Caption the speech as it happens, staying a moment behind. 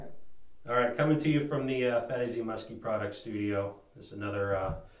coming to you from the Fat AZ Muskie Product Studio. This is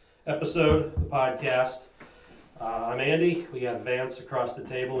another episode of the podcast. I'm Andy. We got Vance across the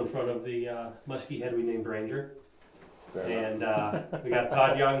table in front of the muskie head we named Ranger. And we got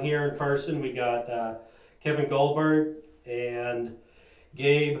Todd Young here in person. We got Kevin Goldberg and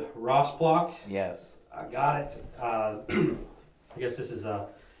Gabe Rossplock. Yes. I got it. I guess this is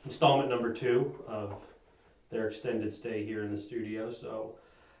installment number 2 of their extended stay here in the studio. So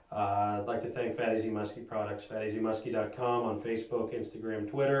I'd like to thank Fat AZ Muskie Products, fatazmuskie.com on Facebook, Instagram,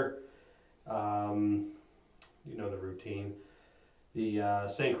 Twitter. You know the routine. The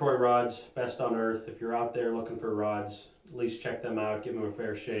St. Croix rods, best on earth. If you're out there looking for rods, at least check them out. Give them a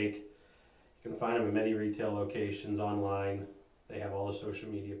fair shake. You can find them in many retail locations online. They have all the social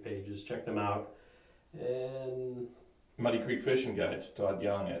media pages. Check them out. And Muddy Creek Fishing Guides, Todd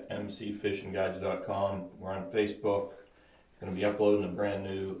Young at mcfishingguides.com. We're on Facebook. Going to be uploading a brand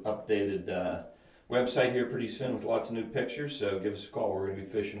new, updated website here pretty soon with lots of new pictures. So give us a call. We're going to be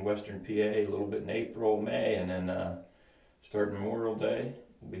fishing Western PA a little bit in April, May, and then starting Memorial Day,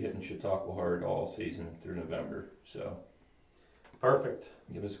 we'll be hitting Chautauqua hard all season through November. So perfect.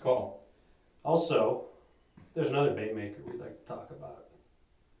 give us a call. Also, there's another bait maker we'd like to talk about.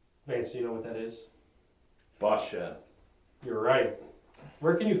 Vance, do you know what that is? Boss Shed. You're right.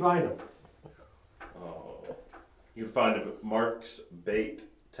 Where can you find them? Oh, you can find them at Mark's Bait,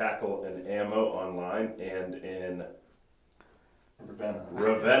 Tackle, and Ammo online and in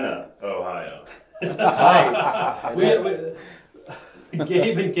Ravenna, Ohio. That's nice.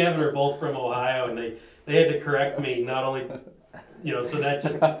 Gabe and Kevin are both from Ohio, and they had to correct me. Not only, so that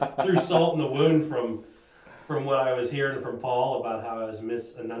just threw salt in the wound from what I was hearing from Paul about how I was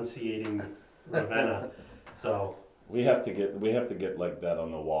misenunciating Ravenna. So We have to get like that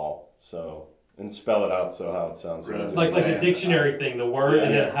on the wall, and spell it out so how it sounds. like a dictionary thing, the word Yeah,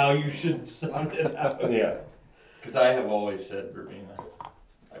 and then yeah. how you should sound it out. Yeah. Because I have always said Verbena,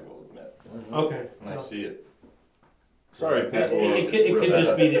 I will admit. Okay. When I see it. Sorry, It, Pastor. it could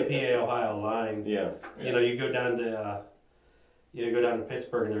just be the PA Ohio line. Yeah. You go down to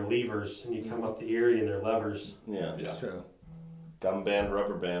Pittsburgh and they're levers, and you come up to Erie and they're levers. Yeah. Yeah. True. Gum band,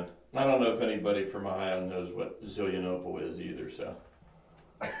 rubber band. I don't know if anybody from Ohio knows what Zillionople is either, so.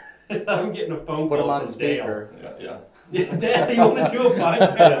 I'm getting a phone Put call them on from Dale. speaker. Yeah. Yeah, Dad, you want to do a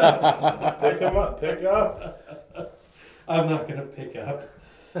podcast? Pick them up. Pick up. I'm not gonna pick up.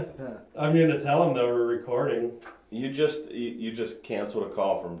 I'm gonna tell him that we're recording. You just canceled a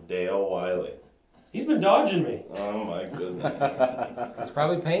call from Dale Wiley. He's been dodging me. Oh my goodness. It's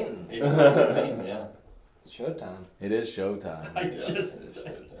probably painting. Yeah. It's showtime. It is showtime. I Yeah, just. it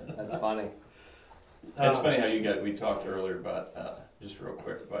is. That's funny. It's funny how you got, we talked earlier about, just real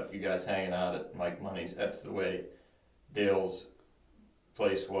quick, about you guys hanging out at Mike Money's. That's the way Dale's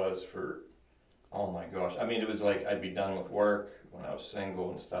place was for, oh my gosh. I mean, it was like I'd be done with work when I was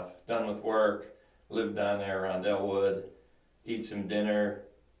single and stuff. Done with work, lived down there around Elwood, eat some dinner,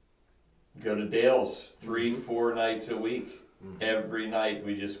 go to Dale's 3-4 nights a week. Every night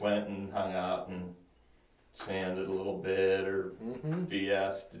we just went and hung out and sanded a little bit or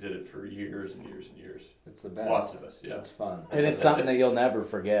BS. Did it for years and years and years. It's the best. Lots of us, yeah. It's fun. And it's something that you'll never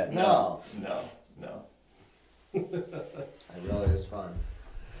forget. No. No. It really is fun.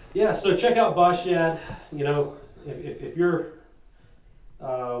 Yeah, so check out Boss Shad. If your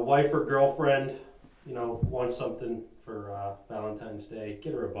wife or girlfriend, wants something for Valentine's Day,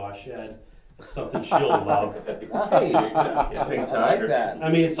 get her a Boss Shad. It's something she'll love. Nice. Yeah, Pink I like tiger. that. I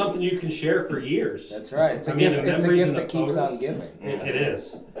mean, it's something you can share for years. That's right. It's a I mean, gift. the It's a memories gift and that the keeps photos. on giving. It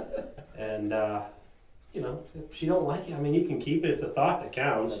is. And, if she don't like it, you can keep it. It's a thought that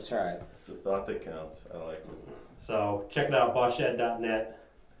counts. That's right. It's the thought that counts. I like it. So check it out, bosshead.net.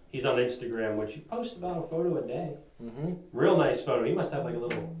 He's on Instagram, which he posts about a photo a day. Mm-hmm. Real nice photo. He must have like a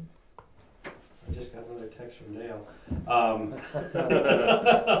little... I just got another text from Dale.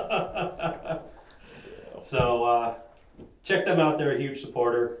 So check them out. They're a huge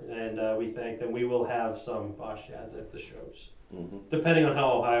supporter, and we thank them. We will have some Boss Shads at the shows. Mm-hmm. Depending on how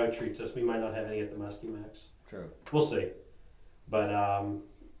Ohio treats us, we might not have any at the Muskie Max. True. We'll see. But,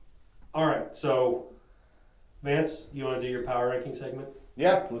 all right. So, Vance, you want to do your power ranking segment?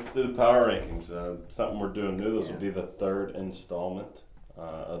 Yeah, let's do the power rankings. Something we're doing new. This Yeah. will be the 3rd installment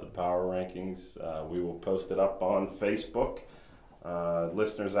of the power rankings. We will post it up on Facebook.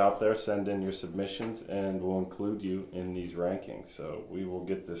 Listeners out there, send in your submissions, and we'll include you in these rankings. So we will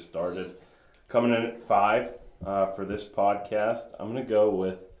get this started. Coming in at 5 for this podcast, I'm going to go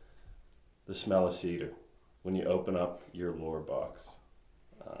with the smell of cedar when you open up your lure box.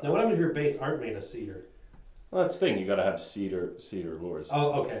 Now, what happens if your baits aren't made of cedar? Well, that's the thing. You got to have cedar lures.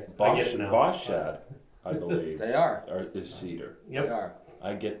 Oh, okay. I get it now. Bosch shad, I believe, They are. is cedar. Yep. They are.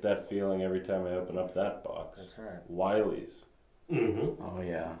 I get that feeling every time I open up that box. That's right. Wiley's. Mm-hmm. Oh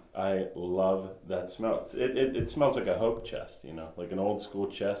yeah. I love that smell. It smells like a Hope chest, like an old school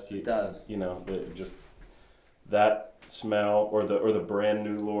chest. It does. Just that smell, or the brand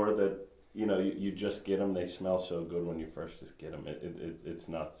new lure that you just get them. They smell so good when you first just get them. It's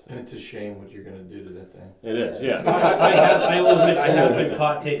nuts. And it's a shame what you're gonna do to that thing. It is, yeah. I will admit, I have been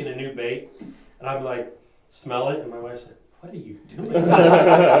caught taking a new bait, and I'm like, smell it, and my wife's like, what are you doing?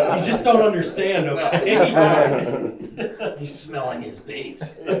 You just don't understand, okay? He's smelling his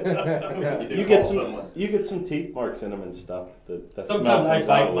baits. You get some teeth marks in them and stuff. That smell Sometimes I comes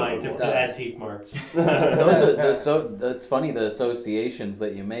out a bite little mine bit to more. add teeth marks. Those are that's funny, the associations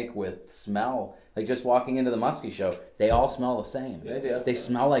that you make with smell. Like just walking into the Muskie show, they all smell the same. They do. They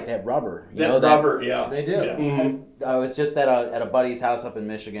smell like that rubber. Rubber, yeah. They do. Yeah. Mm-hmm. I was just at a buddy's house up in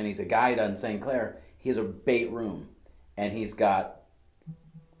Michigan. He's a guide on St. Clair. He has a bait room, and he's got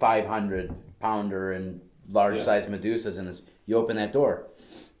 500-pounder and large-sized Medusas in his. You open that door,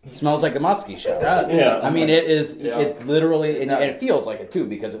 it smells like the Muskie show. It does. Yeah. I mean, it is. Yeah. It literally, and does. it feels like it too,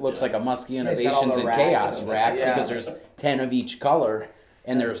 because it looks like a Muskie it's got all Innovations the and racks Chaos and rack, yeah. because there's 10 of each color,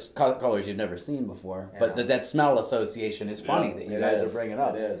 and there's colors you've never seen before. But Yeah. that smell association is funny Yeah. that you It guys is. are bringing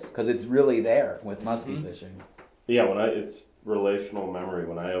up, It is. because it's really there with muskie fishing. Yeah, it's relational memory.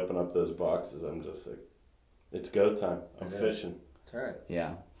 When I open up those boxes, I'm just like, it's go time. I'm It is. fishing. That's right.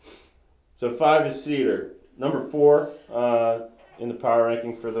 Yeah. So 5 is cedar. Number 4 in the power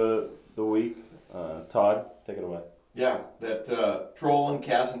ranking for the week. Todd, take it away. Yeah, that trolling,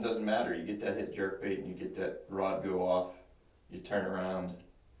 casting doesn't matter. You get that hit jerkbait and you get that rod go off. You turn around,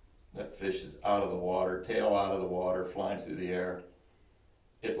 that fish is out of the water, tail out of the water, flying through the air.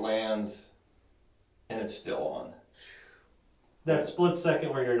 It lands, and it's still on. That split second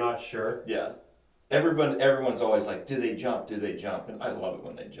where you're not sure. Yeah. Everyone's always like, do they jump? Do they jump? And I love it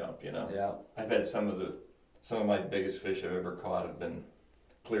when they jump, Yeah. I've had some of my biggest fish I've ever caught have been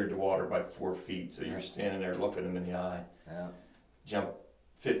cleared to water by 4 feet. So you're standing there looking them in the eye. Yeah. Jump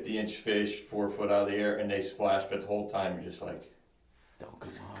 50-inch fish 4 foot out of the air and they splash, but the whole time you're just like, Don't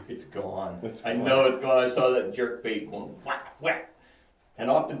come on. it's gone. It's I gone. know it's gone. I saw that jerk bait going whack, whack. And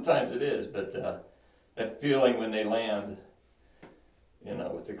oftentimes it is, but that feeling when they land,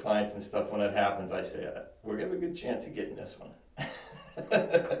 with the clients and stuff, when that happens, I say, we have a good chance of getting this one.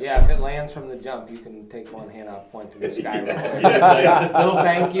 Yeah, if it lands from the jump, you can take one hand off, point to the sky real quick. Yeah. Little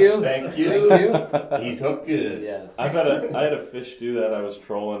thank you. Thank you. Thank you. He's hooked good. Yes. I had a fish do that. I was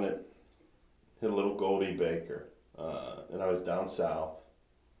trolling it, hit a little Goldie Baker, and I was down south,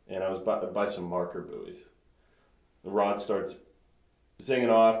 and I was by some marker buoys. The rod starts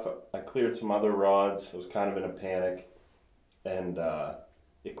zinging off. I cleared some other rods. I was kind of in a panic, and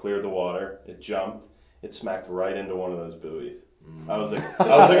it cleared the water. It jumped. It smacked right into one of those buoys. I was like,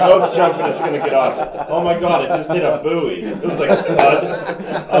 oh, it's jumping. It's gonna get off. Oh my god! It just hit a buoy. It was like a thud.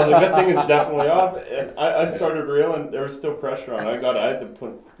 I was like, that thing is definitely off. And I started reeling. There was still pressure on. I had to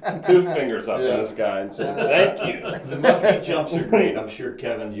put 2 fingers up in the sky and say, thank you. The musky jumps are great. I'm sure,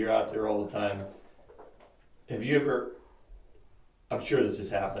 Kevin, you're out there all the time. Have you ever, I'm sure this has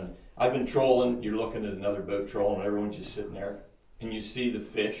happened. I've been trolling, you're looking at another boat trolling, everyone's just sitting there, and you see the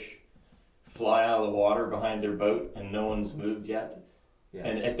fish fly out of the water behind their boat, and no one's moved yet. Yes.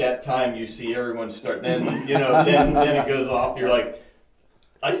 And at that time, you see everyone start, then it goes off. You're like,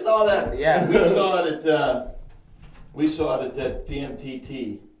 I saw that. Yeah. We saw it at that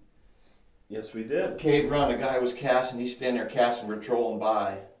PMTT. Yes, we did. Cave Run, a guy was casting, he's standing there casting, we're trolling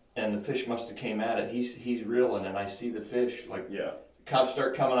by, and the fish must have came at it. He's reeling, and I see the fish Yeah.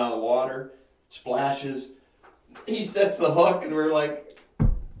 start coming out of the water, splashes. He sets the hook, and we're like,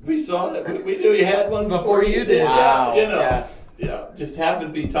 we saw that. We knew you had one before you did. Wow. Yeah. Just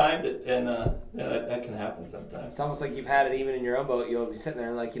happened to be timed it, and that can happen sometimes. It's almost like you've had it even in your own boat. You'll be sitting there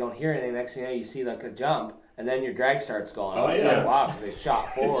and like you don't hear anything. Next thing you know, you see like a jump, and then your drag starts going. Oh, It's yeah. like, wow, because they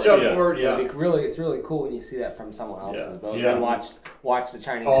shot forward. Shot Yeah. forward, yeah. It's really cool when you see that from someone else's Yeah. boat. Yeah. And then watch the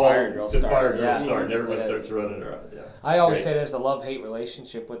Chinese fire drill the start. fire drill Yeah. start, and everyone It is. starts running around. Yeah. I always Great. say there's a love-hate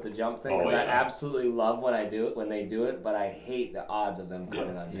relationship with the jump thing because Oh, I yeah. absolutely love when they do it, but I hate the odds of them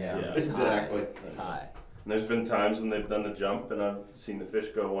coming on. Yeah. Yeah. It's Exactly. high. It's high. And there's been times when they've done the jump, and I've seen the fish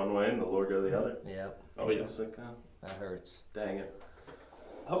go one way and the lure go the other. Yep, Oh yeah. It's like, that hurts. dang it.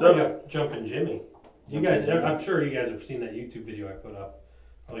 I'll So- bring up Jumpin' Jimmy. You guys, I'm sure you guys have seen that YouTube video I put up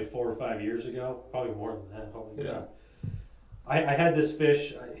probably 4 or 5 years ago, probably more than that. Holy Yeah. cow. I had this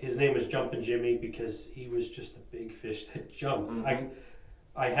fish. His name was Jumpin' Jimmy because he was just a big fish that jumped. Mhm.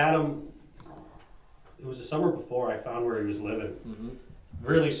 I had him it was the summer before I found where he was living. Mm-hmm.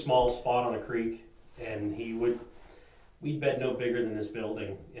 Really small spot on a creek, and we'd bed no bigger than this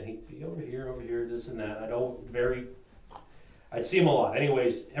building, and he'd be over here, this and that. I'd see him a lot.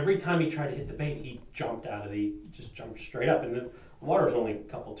 Anyways, every time he tried to hit the bait, he jumped just jumped straight up, and the water was only a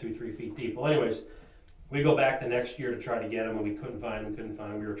couple, 2-3 feet deep. Well, anyways, we go back the next year to try to get him, and we couldn't find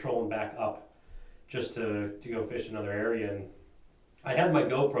him. We were trolling back up just to go fish another area, and I had my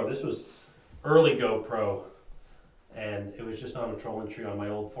GoPro. This was early GoPro, and it was just on a trolling tree on my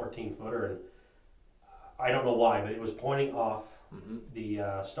old 14-footer, and I don't know why, but it was pointing off the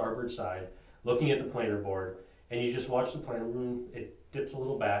starboard side, looking at the planer board, and you just watch the planer, it dips a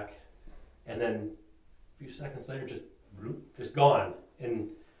little back, and then a few seconds later, just gone. And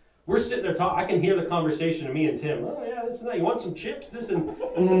we're sitting there talking. I can hear the conversation of me and Tim. Oh yeah, this and that. You want some chips? This and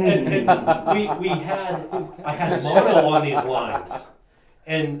I had mono on these lines,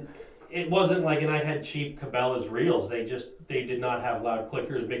 and it wasn't like, and I had cheap Cabela's reels. They did not have loud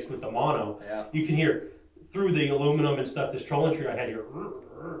clickers mixed with the mono. Yeah. You can hear through the aluminum and stuff. This trolling tree I had here,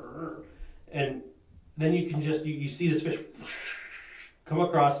 and then you can you see this fish come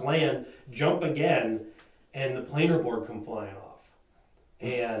across land, jump again, and the planer board come flying off.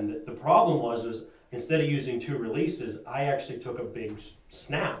 And the problem was instead of using 2 releases, I actually took a big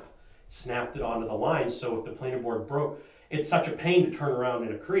snapped it onto the line. So if the planer board broke, it's such a pain to turn around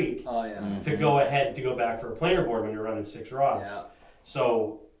in a creek to go back for a planer board when you're running 6 rods. Yeah.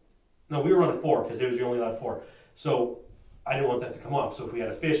 So, no, we were running 4 because it was the only allowed 4. So I didn't want that to come off. So if we had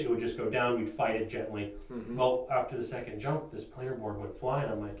a fish, it would just go down. We'd fight it gently. Mm-hmm. Well, after the second jump, this planer board went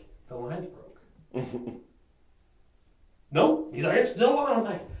flying. I'm like, the line's broke. No, he's like, it's still on. I'm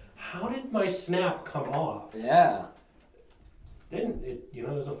like, how did my snap come off? Yeah. Didn't it? You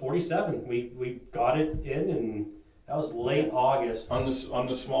know, it was a 47. We got it in, and that was late August. On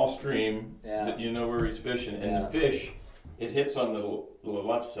the small stream, that you know where he's fishing, and the fish, it hits on the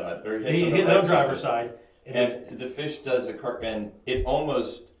left side, or He hit the driver's side, and the fish does and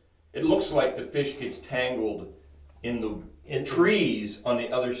it looks like the fish gets tangled in the trees on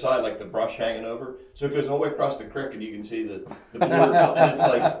the other side, like the brush hanging over. So it goes all the way across the creek, and you can see the board, and it's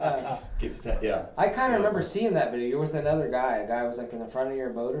like I kind of remember seeing that video. You're with another guy. A guy was like in the front of your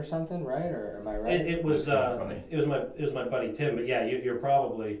boat or something, right? Or am I right? It was my buddy Tim, but yeah, you're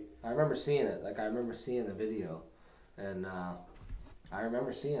probably. I remember seeing it. Like I remember seeing the video, and I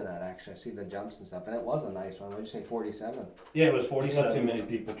remember seeing that actually. I see the jumps and stuff, and it was a nice one. What did you say, 47? Yeah, it was There's 47. not too many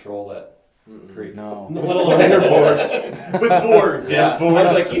people troll that creek. No. Little planer boards. With boards, yeah. I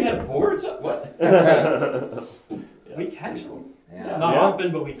was like, you had boards? What? We catch them. Yeah. Not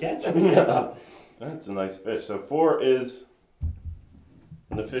often, but we catch them. That's a nice fish. So 4 is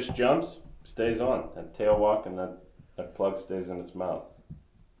when the fish jumps, stays on. That tail walk and that plug stays in its mouth.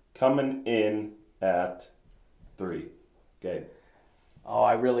 Coming in at 3. Gabe. Oh,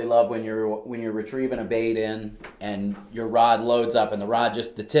 I really love when you're retrieving a bait in and your rod loads up and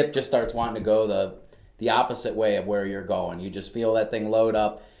the tip just starts wanting to go the opposite way of where you're going. You just feel that thing load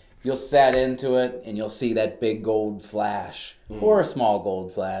up. You'll set into it and you'll see that big gold flash or a small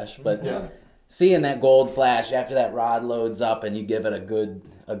gold flash, but seeing that gold flash after that rod loads up and you give it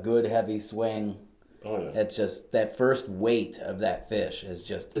a good heavy swing. Oh yeah. It's just that first weight of that fish is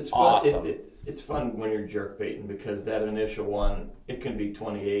just It's awesome. Fun. It's fun when you're jerk baiting because that initial one, it can be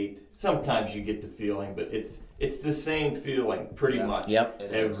 28. Sometimes you get the feeling, but it's the same feeling pretty much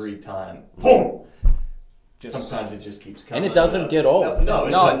every time. Boom! Sometimes it just keeps coming. And it doesn't get old. No,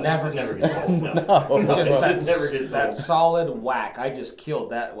 it never gets old. No. It's just It never gets that old. solid whack. I just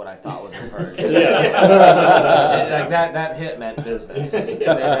killed that. What I thought was a perch. Like that hit meant business.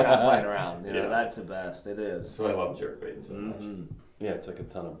 They're not playing around. You know, that's the best. It is. So I love jerk baiting so much. Yeah, it's like a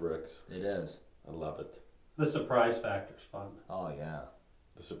ton of bricks. It is. I love it. The surprise factor's fun. Oh yeah.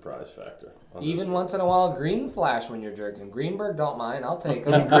 The surprise factor. Even once in a while, green flash when you're jerking. Greenberg don't mind. I'll take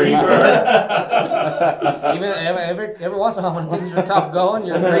them. Even every once in a while when things are tough going,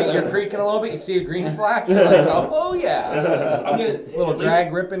 you're creaking a little bit. You see a green flash. You're like, oh yeah. I mean, Little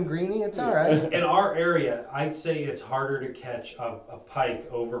drag ripping greenie. It's all right. In our area, I'd say it's harder to catch a pike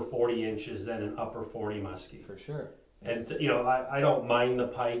over 40 inches than an upper 40 muskie. For sure. And you know, I don't mind the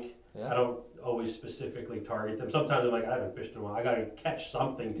pike. Yeah. I don't always specifically target them. Sometimes I'm like, I haven't fished in a while. I got to catch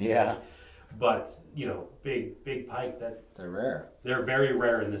something. Yeah. But big pike They're rare. they're very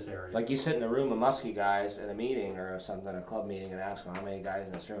rare in this area. Like you sit in a room of muskie guys in a meeting or something, a club meeting, and ask them how many guys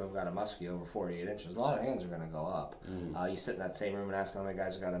in this room have got a muskie over 48 inches. A lot of hands are going to go up. You sit in that same room and ask how many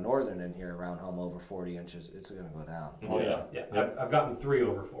guys have got a northern in here around home over 40 inches. It's going to go down. Oh yeah. Yeah, I've gotten 3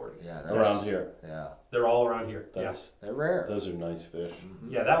 over 40. Yeah, Around here. Yeah, They're all around here. That's they're rare. those are nice fish.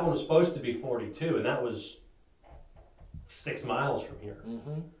 Yeah, that one was supposed to be 42, and that was 6 miles from here.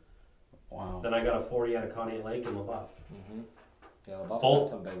 Wow. Then I got a 40 out of Conneaut Lake in LaBeouf. Yeah, the Buffalo Both- had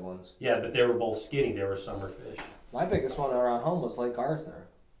some big ones. Yeah, but they were both skinny. They were summer fish. My biggest one around home was Lake Arthur.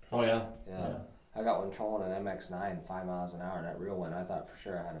 Oh yeah. Yeah. I got one trolling an MX9, 5 miles an hour. That real one, I thought for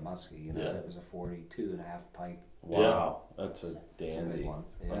sure I had a muskie. And it was a 42.5 pike. Wow, that's a It's a dandy. big one.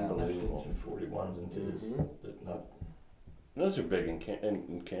 Yeah. I've seen Unbelievable. some 41s and 2s, but not. Those are big in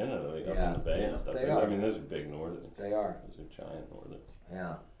Canada, like up in Yeah. the bay Yeah, and stuff. they I are. mean, those are big northerns. They are. Those are giant northerns.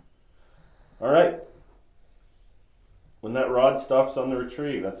 Yeah. All right. When that rod stops on the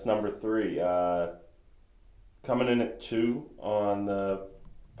retrieve, that's number 3. Coming in at 2 on the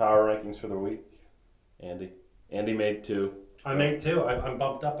power rankings for the week, Andy. Andy made 2. I made 2. I'm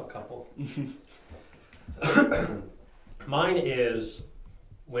bumped up a couple. Mine is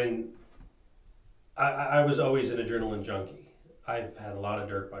when I was always an adrenaline junkie. I've had a lot of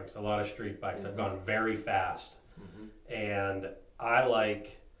dirt bikes, a lot of street bikes. I've gone very fast, and I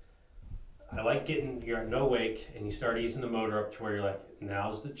like getting, you're at no wake and you start easing the motor up to where you're like,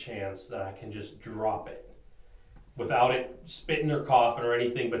 now's the chance that I can just drop it without it spitting or coughing or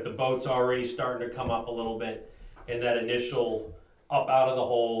anything, but the boat's already starting to come up a little bit, and that initial up out of the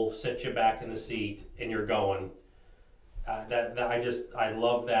hole sets you back in the seat and you're going. I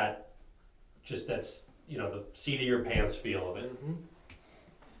love that, just that's, the seat of your pants feel of it.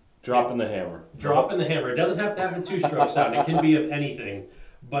 Dropping the hammer. Dropping the hammer. It doesn't have to have the 2-stroke sound. It can be of anything,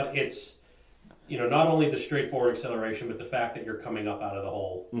 but it's, not only the straightforward acceleration, but the fact that you're coming up out of the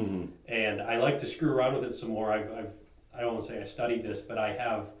hole. And I like to screw around with it some more. I don't want to say I studied this, but I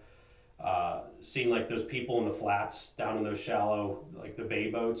have seen like those people in the flats down in those shallow, like the bay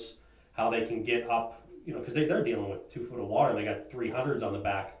boats, how they can get up, because they're dealing with 2 foot of water and they got 300s on the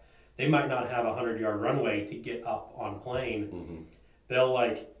back. They might not have a 100-yard runway to get up on plane. They'll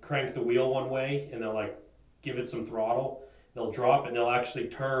like crank the wheel one way and they'll like give it some throttle. They'll drop it and they'll actually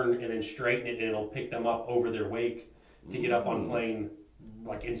turn and then straighten it, and it'll pick them up over their wake to get up on plane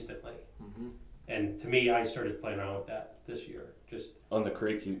like instantly. And to me, I started playing around with that this year. Just On the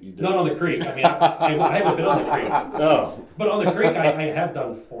creek, you did. not on the creek. I mean, I haven't been on the creek, No. but on the creek, I have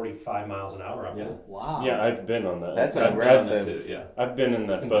done 45 miles an hour up there. Wow. Yeah, I've been on that. That's I've done aggressive. that too, yeah. I've been in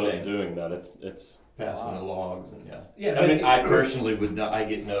that It's boat insane. doing that. It's Passing the logs and Yeah, I but mean, I personally would not, I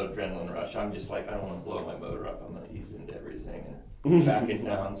get no adrenaline rush. I'm just like, I don't want to blow my motor up. I'm going to ease into everything and back it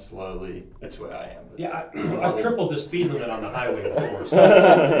down slowly. That's the way I am. But yeah, I've tripled the speed limit on the highway before. So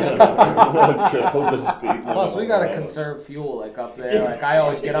triple the speed. Plus, we limit. gotta conserve fuel, like up there. Like I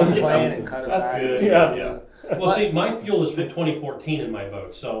always get on the plane and cut it That's back. good. Yeah. well, see, my fuel is from 2014 in my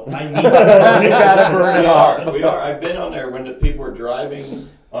boat, so I need. You gotta burn it off. We are. I've been on there when the people were driving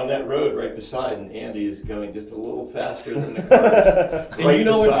on that road right beside, and Andy is going just a little faster than the cars. And you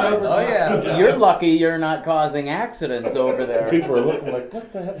know what, beside. Trevor? Oh yeah. You're lucky you're not causing accidents over there. People are looking like,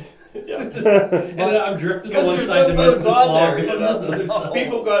 what the heck? Yeah. And then I'm drifting to Because one there's side no to miss boats this on log, there. and this other side.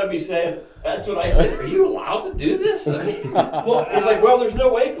 People got to be saying, that's what I said. Are you allowed to do this? I mean, Well, he's like, well, there's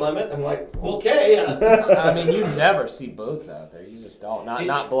no wake limit. I'm like, okay. I mean, you never see boats out there. You just don't.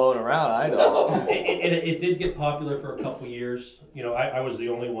 Not blowing around. I don't. it did get popular for a couple years. I was the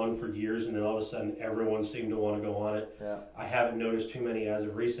only one for years, and then all of a sudden everyone seemed to want to go on it. Yeah. I haven't noticed too many as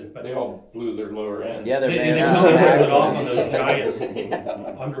of recent, but They all blew their lower ends. Yeah, there they may come have been and some off on those accidents.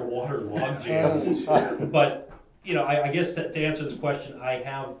 giant underwater log jams. But I guess to answer this question, I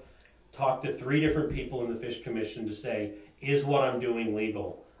have talked to 3 different people in the Fish Commission to say, is what I'm doing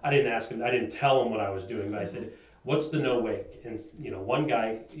legal? I didn't ask them, I didn't tell them what I was doing, but I said, what's the no wake? And one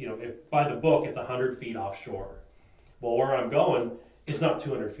guy, if by the book it's 100 feet offshore. Well, where I'm going, it's not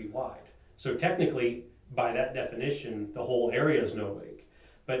 200 feet wide. So technically, by that definition, the whole area is no wake.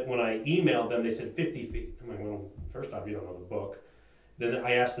 But when I emailed them, they said 50 feet. I'm like, well, first off, you don't know the book. Then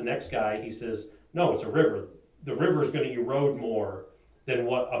I asked the next guy, he says, no, it's a river. The river is going to erode more than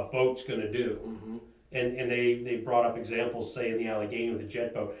what a boat's going to do. And they brought up examples, say in the Allegheny with a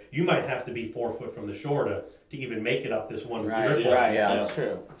jet boat, you might have to be 4 foot from the shore to even make it up this one Right. river Right. Yeah. That's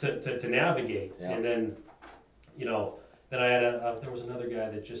true. to navigate. Yeah. And then, then I had there was another guy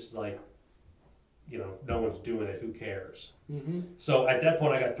that just like, no one's doing it, who cares? So at that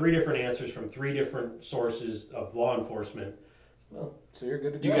point, I got 3 different answers from 3 different sources of law enforcement So you're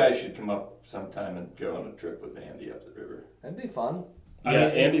good to go. You guys should come up sometime and go on a trip with Andy up the river. That'd be fun. Yeah, I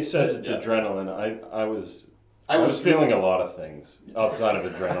mean, Andy says it's yeah. adrenaline. I was feeling a lot of things outside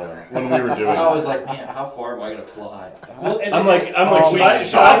of adrenaline when we were doing I it. was like, man, how far am I gonna fly? I'm like,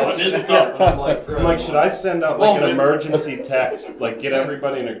 should I send out like an emergency text, like get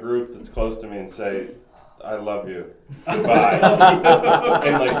everybody in a group that's close to me and say, I love you, goodbye,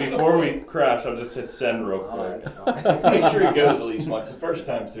 and like before we crash, I'll just hit send real Oh, quick. that's fun. Make sure he goes at least once. The first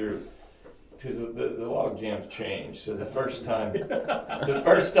time through, because the log jams change. So the first time, You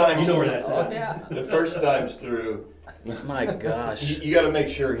know where that's Oh, at. yeah. the first time's through, My gosh. you got to make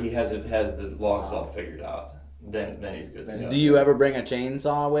sure he has the logs all figured out. Then he's good. to go. Do you ever bring a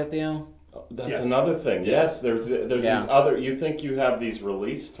chainsaw with you? That's Yes. another thing. Yes, there's Yeah. these other. You think you have these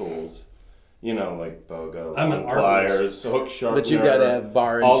release tools, you know, like BOGO, I'm an pliers, hook sharpener. But you gotta have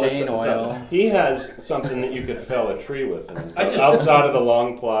bar all and this chain stuff. oil. He has something that you could fell a tree with, I just- outside of the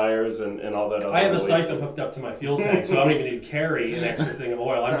long pliers and all that other. I have a release siphon tools. hooked up to my fuel tank, so I don't even need to carry an extra thing of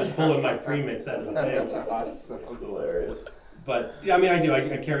oil. I'm just pulling my premix out of the That's thing. awesome. That's hilarious. But yeah, I mean, I do.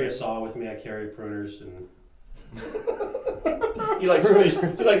 I carry a saw with me. I carry pruners, and He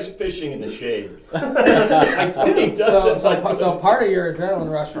likes fishing in the shade. He does So, it like so part of your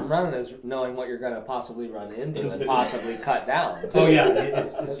adrenaline rush from running is knowing what you're going to possibly run into and possibly cut down. oh yeah,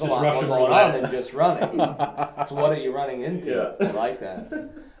 it's There's just a lot more Russian going on roulette. than just running. So what are you running into? Yeah. I like that.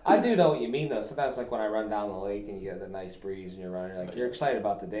 I do know what you mean though. Sometimes like when I run down the lake and you get the nice breeze and you're running, you're excited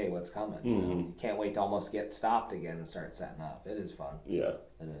about the day, what's coming. You know? Mhm. You can't wait to almost get stopped again and start setting up. It is fun. Yeah.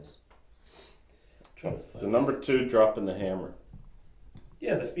 It is. So number 2, dropping the hammer.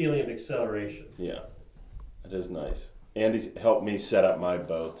 Yeah, the feeling of acceleration. Yeah, it is nice. Andy's helped me set up my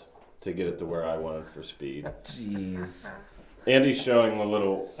boat to get it to where I wanted for speed. Jeez. Andy's showing a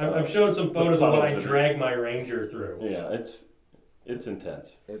little. I'm showing some photos of what I puddles in it. drag my Ranger through, Yeah, it's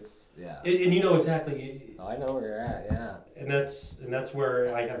intense. It's yeah. and you know exactly, Oh, I know where you're at. Yeah. and that's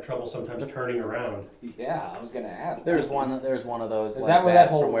where I have trouble sometimes turning around. Yeah. I was gonna ask. There's one of those. Is like that where that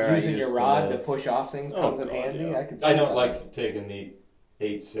from whole where I using used your rod to live. push off things Oh, comes in God, handy? yeah. I could. See I don't some. like taking the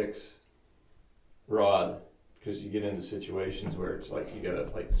 8.6 rod because you get into situations where it's like you gotta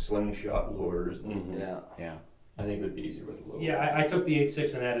like slingshot lures. Mhm. Yeah. Yeah. I think it would be easier with a little. Yeah, I took the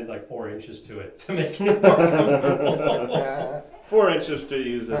 8.6 and added like 4 inches to it to make it more comfortable. 4 inches to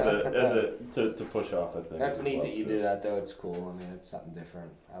use to push off. I think That's is neat well, that you too. do that though. It's cool. I mean, it's something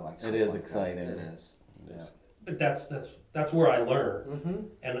different. I like. It stuff is like that. exciting. It is. Yeah. But that's where I learn. Mm-hmm.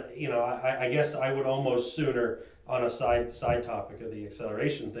 And you know, I guess I would almost sooner, on a side topic of the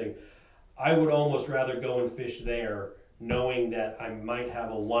acceleration thing, I would almost rather go and fish there, knowing that I might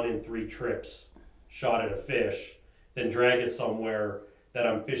have a 1 in 3 trips shot at a fish, than drag it somewhere that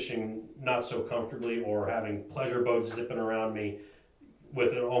I'm fishing not so comfortably or having pleasure boats zipping around me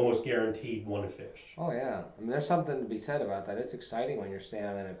with an almost guaranteed 1 fish. Oh yeah. I mean, there's something to be said about that. It's exciting when you're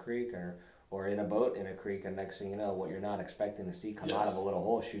standing in a creek or in a boat in a creek, and next thing you know, what you're not expecting to see come out of a little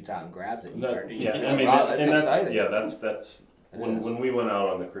hole shoots out and grabs it. And you start to Yeah, eat I mean, wow, that's and exciting. that's It when is. when we went out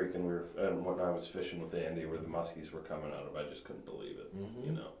on the creek and when I was fishing with Andy, where the muskies were coming out of, I just couldn't believe it. Mhm.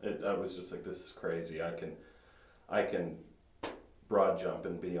 You know, I was just like, this is crazy. I can broad jump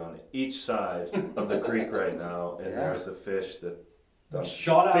and be on each side of the creek right now, and Yeah. there's a fish that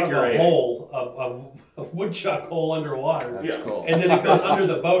Shot out of figure a eight. hole, a woodchuck hole underwater. That's Yeah. cool. And then it goes under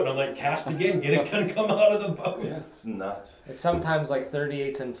the boat, and I'm like, cast again, get it gonna come out of the boat. It's nuts. It's sometimes like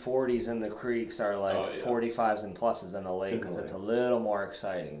 38s and 40s in the creeks are like Oh, yeah. 45s and pluses in the lake because it's a little more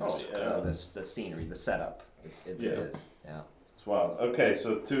exciting. Oh, Just yeah. the scenery, the setup. It Yeah. is. Yeah. It's wild. Okay,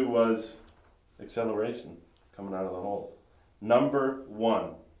 so 2 was acceleration coming out of the hole. Number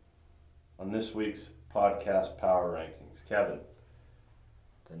 1 on this week's podcast power rankings, Kevin.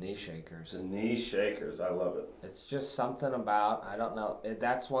 The knee shakers. The knee shakers. I love it. It's just something about, I don't know,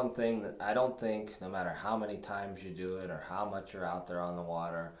 that's one thing that I don't think, no matter how many times you do it or how much you're out there on the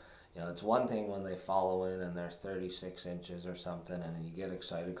water, you know, it's one thing when they follow in and they're 36 inches or something and you get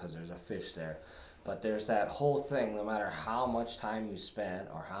excited because there's a fish there. But there's that whole thing, no matter how much time you spent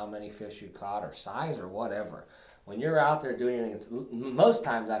or how many fish you caught or size or whatever, when you're out there doing your thing, it's, most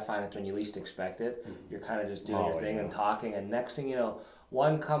times I find it's when you least expect it. You're kind of just doing your thing and talking, and next thing you know,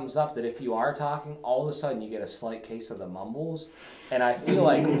 one comes up that if you are talking, all of a sudden you get a slight case of the mumbles, and I feel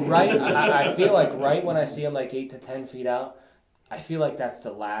like I feel like right when I see them like 8 to 10 feet out, I feel like that's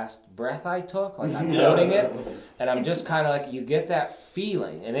the last breath I took, like I'm holding it, and I'm just kind of like, you get that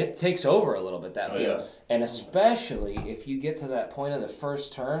feeling, and it takes over a little bit, that feeling. yeah. And especially if you get to that point of the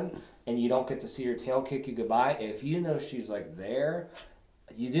first turn and you don't get to see her tail kick you goodbye, if you know she's like there,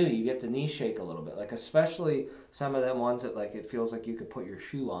 You do. You get the knee shake a little bit, like especially some of them ones that like it feels like you could put your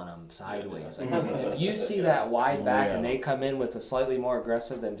shoe on them sideways. Like if you see that wide back and they come in with a slightly more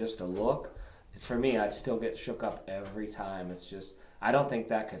aggressive than just a look, for me, I still get shook up every time. It's just I don't think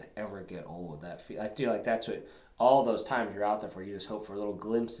that could ever get old. I feel like that's what all those times you're out there for. You just hope for little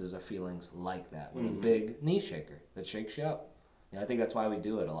glimpses of feelings like that with a big knee shaker that shakes you up. I think that's why we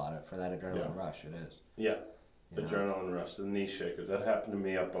do it a lot for that adrenaline rush. It is. Yeah. Adrenaline rush, the knee shakers. That happened to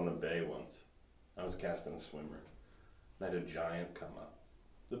me up on the bay once. I was casting a swimmer. And I had a giant come up.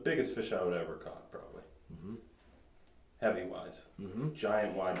 The biggest fish I would ever caught, probably. Mm-hmm. Heavy wise. Mm-hmm.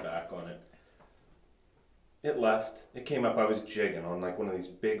 Giant wide back on it. It left. It came up. I was jigging on like one of these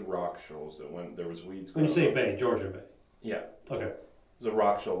big rock shoals that went. There was weeds When growing. you say up. bay, Georgia Bay. Yeah. Okay. It was a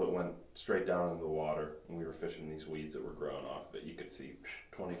rock shoal that went straight down into the water, and we were fishing these weeds that were growing off that you could see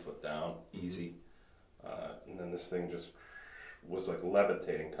 20 foot down, easy. And then this thing just was like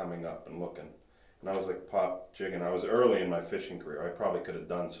levitating, coming up and looking. And I was like pop jigging. I was early in my fishing career. I probably could have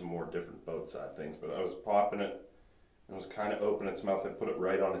done some more different boat side things, but I was popping it, and it was kind of open its mouth. I put it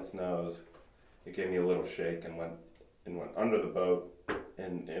right on its nose. It gave me a little shake and went under the boat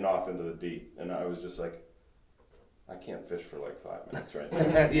and off into the deep. And I was just like, I can't fish for like 5 minutes right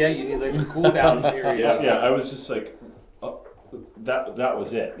now. Yeah, you need like a cool down period. Yeah, I was just like, oh, that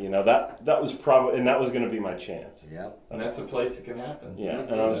was it. That was probably, and that was going to be my chance. Yeah. And that's the place it can happen. Yeah,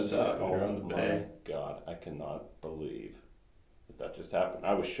 and I was just like, You're oh on the my bay. God, I cannot believe that just happened.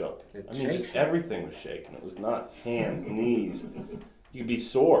 I was shook. It I mean, shakes just you. everything was shaking. It was nuts. Hands, knees. You'd be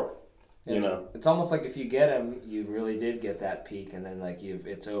sore. It's almost like if you get them, you really did get that peak, and then like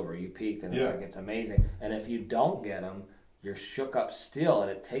it's over. You peaked, and it's like it's amazing. And if you don't get them, you're shook up still,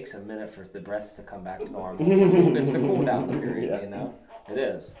 and it takes a minute for the breaths to come back to normal. It's the cool down period, It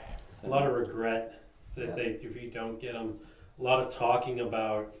is. A lot of regret that if you don't get them. A lot of talking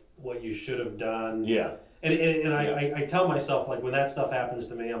about what you should have done. Yeah. And I tell myself, like, when that stuff happens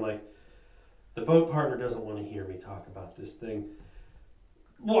to me, I'm like, the boat partner doesn't want to hear me talk about this thing.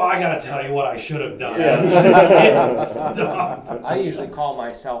 Well, I gotta tell you what I should have done. Yeah. I usually call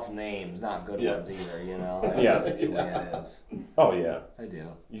myself names, not good ones either, That's the way it is. Oh, yeah. I do.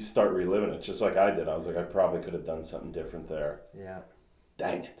 You start reliving it just like I did. I was like, I probably could have done something different there. Yeah.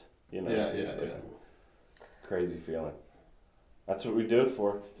 Dang it. Yeah. Crazy feeling. That's what we do it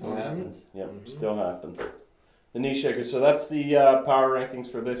for. Still happens. Yep, still happens. The knee shaker. So that's the power rankings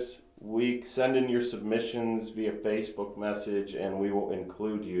for this week. Send in your submissions via Facebook message, and we will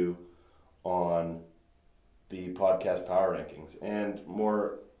include you on the podcast power rankings. And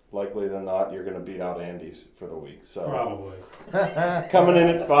more likely than not, you're going to beat out Andy's for the week. So Probably. coming in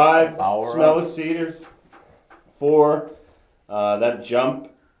at 5, Power Smell up. of Cedars. 4, that jump,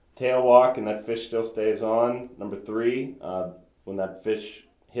 tail walk, and that fish still stays on. Number 3, when that fish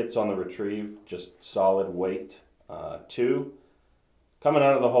hits on the retrieve, just solid weight. 2, coming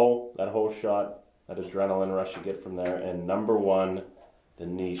out of the hole, that hole shot, that adrenaline rush you get from there. And number 1, the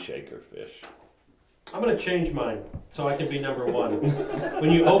knee shaker fish. I'm gonna change mine so I can be number 1.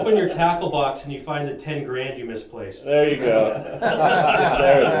 When you open your tackle box and you find the 10 grand you misplaced. There you go.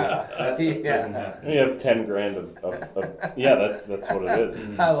 There it is. That doesn't happen. You have 10 grand of yeah, that's what it is.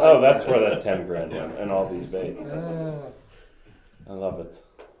 I like That's where that 10 grand went, and all these baits. I love it.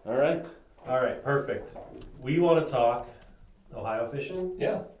 All right. All right, perfect. We want to talk Ohio fishing.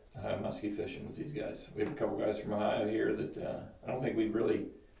 Yeah, muskie fishing with these guys. We have a couple guys from Ohio here that I don't think we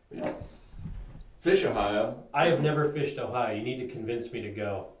don't fish Ohio. I have never fished Ohio. You need to convince me to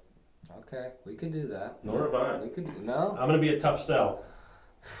go. Okay, we could do that. Nor have I. We could no. I'm gonna be a tough sell.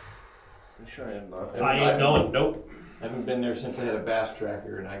 I'm sure I have not. I ain't going. Nope. I haven't been there since I had a bass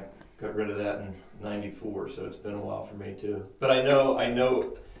tracker, and I got rid of that in '94, so it's been a while for me too. But I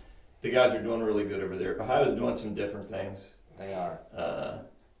know the guys are doing really good over there. Ohio's doing some different things. They are.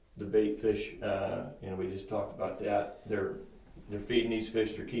 The bait fish, we just talked about that. They're feeding these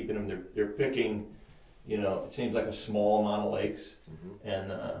fish. They're keeping them. They're picking. It seems like a small amount of lakes,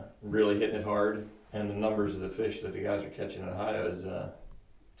 and really hitting it hard. And the numbers of the fish that the guys are catching in Ohio is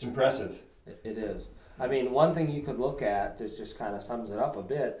it's impressive. It is. I mean, one thing you could look at that just kind of sums it up a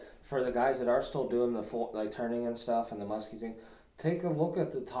bit for the guys that are still doing the turning and stuff and the muskie thing. Take a look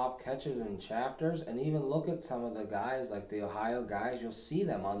at the top catches and chapters, and even look at some of the guys, like the Ohio guys. You'll see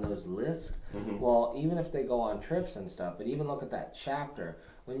them on those lists. Well, even if they go on trips and stuff, but even look at that chapter.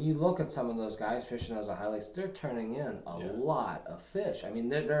 When you look at some of those guys fishing those Ohio lakes, they're turning in a lot of fish. I mean,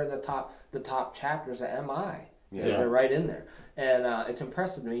 they're in the top chapters of MI. Yeah. They're right in there. And it's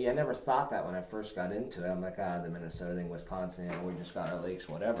impressive to me. I never thought that when I first got into it. I'm like, the Minnesota thing, Wisconsin, we just got our lakes,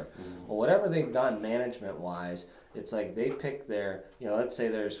 whatever. Well, whatever they've done management-wise, it's like they pick their, let's say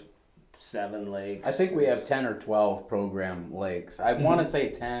there's 7 lakes. I think we have 10 or 12 program lakes. I want to say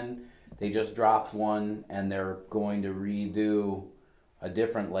 10. They just dropped one, and they're going to redo a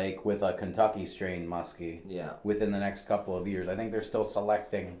different lake with a Kentucky strain muskie within the next couple of years. I think they're still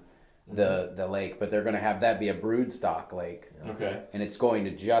selecting the lake, but they're going to have that be a broodstock lake. Okay. And it's going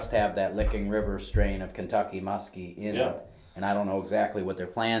to just have that Licking River strain of Kentucky muskie in it. And I don't know exactly what their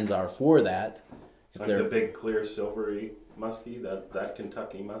plans are for that. Like the big clear silvery muskie, that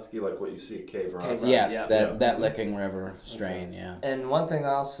Kentucky muskie, like what you see at Cave Rock. Yes, that Licking River strain, And one thing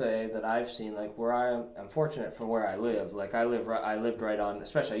I'll say that I've seen, like where I'm fortunate for where I live. Like I lived right on,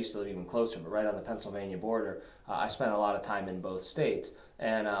 especially I used to live even closer, but right on the Pennsylvania border. I spent a lot of time in both states.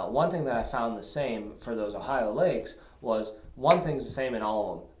 And one thing that I found the same for those Ohio lakes was one thing's the same in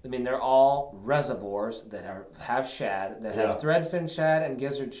all of them. I mean, they're all reservoirs that have shad, that have threadfin shad and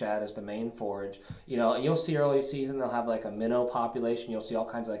gizzard shad as the main forage. And you'll see early season they'll have like a minnow population. You'll see all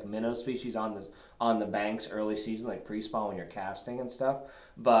kinds of like minnow species on the banks early season, like pre-spawn when you're casting and stuff.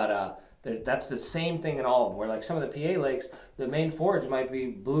 But that's the same thing in all of them. Where like some of the PA lakes, the main forage might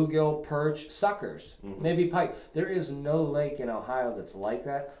be bluegill, perch, suckers, maybe pike. There is no lake in Ohio that's like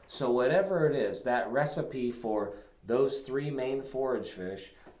that. So whatever it is, that recipe for those 3 main forage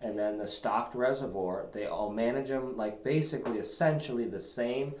fish and then the stocked reservoir, they all manage them like basically essentially the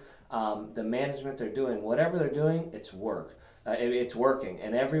same. The management they're doing, whatever they're doing, it's work. It's working.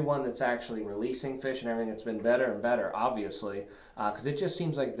 And everyone that's actually releasing fish and everything, it's been better and better, obviously, because it just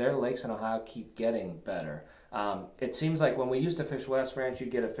seems like their lakes in Ohio keep getting better. It seems like when we used to fish West Branch,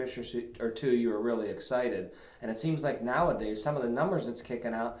 you'd get a fish or two, you were really excited. And it seems like nowadays, some of the numbers it's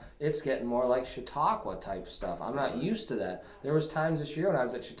kicking out, it's getting more like Chautauqua type stuff. I'm not used to that. There was times this year when I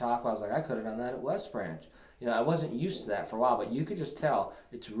was at Chautauqua, I was like, I could have done that at West Branch. I wasn't used to that for a while, but you could just tell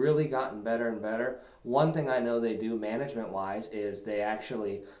it's really gotten better and better. One thing I know they do management-wise is they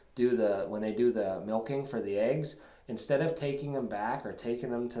actually when they do the milking for the eggs, instead of taking them back or taking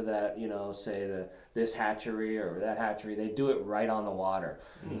them to that, say this hatchery or that hatchery, they do it right on the water.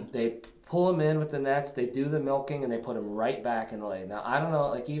 They pull them in with the nets, they do the milking, and they put them right back in the lake. Now, I don't know,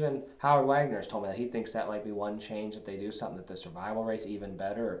 like even Howard Wagner's told me that he thinks that might be one change that they do, something that the survival rate's even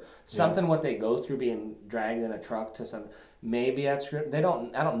better, or something what they go through being dragged in a truck to some, maybe that's, I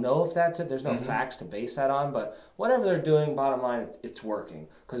don't know if that's it, there's no facts to base that on, but whatever they're doing, bottom line, it's working.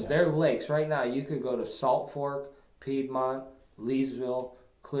 Because their lakes, right now, you could go to Salt Fork, Piedmont, Leesville,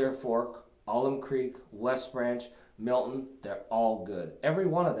 Clear Fork, Alum Creek, West Branch, Milton, they're all good. Every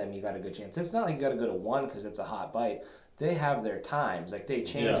one of them you got a good chance. It's not like you got to go to one because it's a hot bite. They have their times. Like they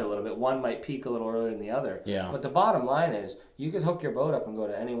change a little bit. One might peak a little earlier than the other. Yeah. But the bottom line is you could hook your boat up and go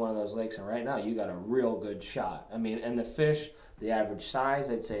to any one of those lakes, and right now you got a real good shot. I mean, and the fish, the average size,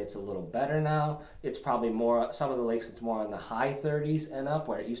 I'd say it's a little better now. It's probably more, some of the lakes it's more on the high 30s and up,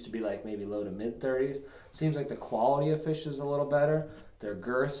 where it used to be like maybe low to mid 30s. Seems like the quality of fish is a little better. Their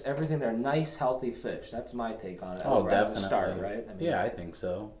girths, everything, they're nice, healthy fish. That's my take on it. Oh, As a definitely. start, right? I mean, I think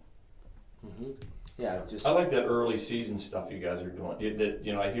so. Yeah, just. I like that early season stuff you guys are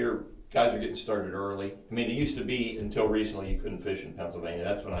doing. I hear guys are getting started early. I mean, it used to be until recently you couldn't fish in Pennsylvania.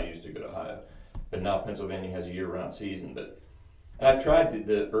 That's when I used to go to Ohio. But now Pennsylvania has a year-round season. And I've tried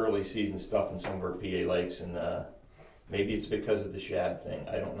the early season stuff in some of our PA lakes, and maybe it's because of the shad thing.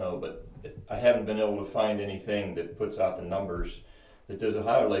 I don't know, but I haven't been able to find anything that puts out the numbers that those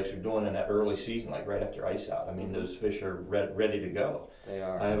Ohio lakes are doing in that early season, like right after ice out. I mean, those fish are ready to go. They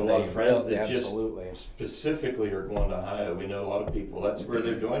are. I have a lot of friends that absolutely. just specifically are going to Ohio. We know a lot of people. That's where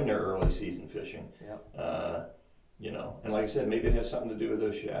they're doing their early season fishing. Yep. And like I said, maybe it has something to do with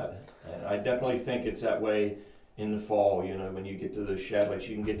those shad. And I definitely think it's that way in the fall. When you get to those shad lakes,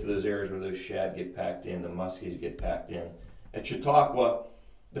 you can get to those areas where those shad get packed in, the muskies get packed in. At Chautauqua,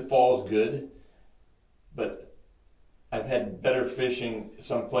 the fall's good, but I've had better fishing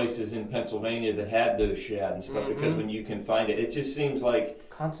some places in Pennsylvania that had those shad and stuff, because when you can find it, it just seems like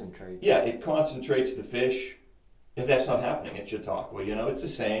concentrates. Yeah, it concentrates the fish. If that's not happening at Chautauqua, it's the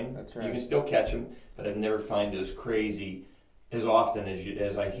same. That's right. You can still catch them, but I've never find those crazy as often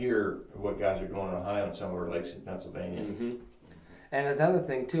as I hear what guys are doing in Ohio and some of our lakes in Pennsylvania. And another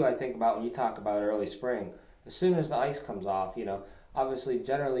thing too, I think about when you talk about early spring, as soon as the ice comes off, obviously,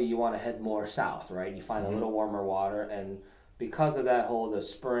 generally you want to head more south, right? You find a little warmer water, and because of that the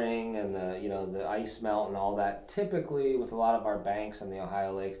spring and the ice melt and all that, typically with a lot of our banks and the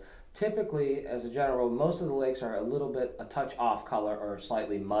Ohio lakes, typically as a general rule, most of the lakes are a touch off color or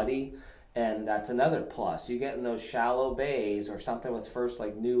slightly muddy, And that's another plus. You get in those shallow bays or something with first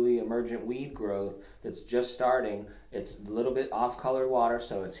like newly emergent weed growth that's just starting. It's a little bit off-colored water,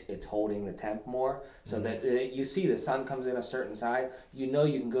 so it's holding the temp more. So that you see the sun comes in a certain side, you know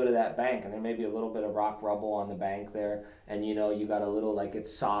you can go to that bank, and there may be a little bit of rock rubble on the bank there, and you know you got a little like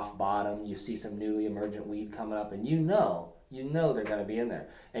it's soft bottom. You see some newly emergent weed coming up, and you know they're going to be in there.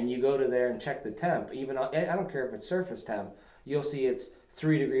 And you go to there and check the temp. Even I don't care if it's surface temp, you'll see it's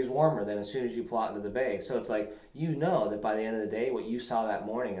 3 degrees warmer than as soon as you pull out into the bay. So it's like, you know that by the end of the day, what you saw that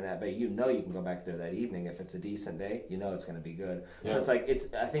morning in that bay, you know you can go back there that evening. If it's a decent day, you know it's going to be good. Yeah. So it's like,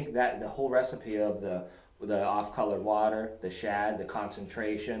 I think that the whole recipe of the off-colored water, the shad, the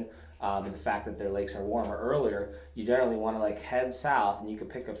concentration, and the fact that their lakes are warmer earlier, you generally want to like head south, and you could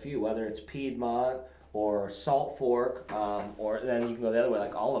pick a few, whether it's Piedmont or Salt Fork, or then you can go the other way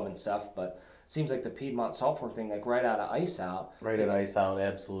like Ullum and stuff, but seems like the Piedmont Salt Fork thing, like right out of Ice Out. Right at Ice Out,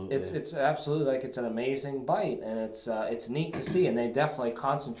 absolutely. It's absolutely like it's an amazing bite, and it's neat to see, and they definitely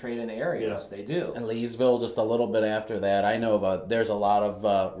concentrate in areas. Yeah. They do. And Leesville, just a little bit after that, I know there's a lot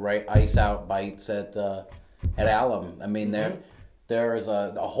of right Ice Out bites at Alum. I mean, there's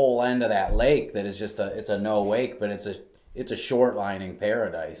a whole end of that lake that is just it's a no wake, but it's a short lining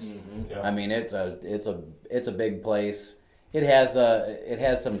paradise. Mm-hmm. Yeah. I mean, it's a big place. It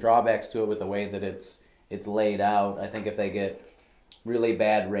has some drawbacks to it with the way that it's laid out. I think if they get really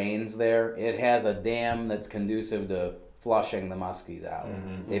bad rains there, it has a dam that's conducive to flushing the muskies out.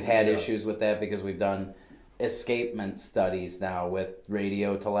 Mm-hmm. They've had issues with that because we've done escapement studies now with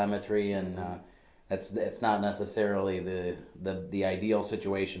radio telemetry, and it's not necessarily the ideal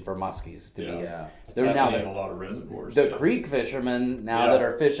situation for muskies to be. Yeah. They're now in a lot of reservoirs. The creek fishermen that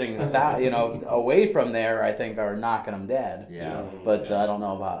are fishing south, away from there, I think are knocking them dead. Yeah. But I don't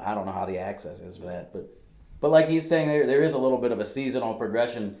know how the access is for that. But like he's saying, there is a little bit of a seasonal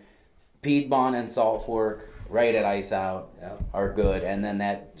progression. Piedmont and Salt Fork, right at Ice Out, are good, and then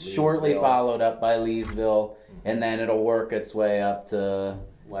that shortly followed up by Leesville, and then it'll work its way up to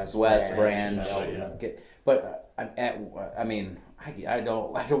West Branch. But I mean, I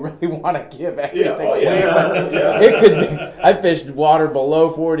don't really want to give everything away. It could be. I fished water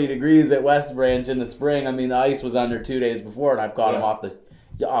below 40 degrees at West Branch in the spring. I mean, the ice was under 2 days before, and I've caught them off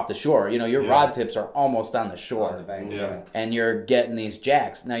the shore. Your rod tips are almost on the shore, on the bank, and you're getting these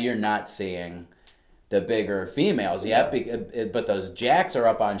jacks. Now you're not seeing the bigger females yet, but those jacks are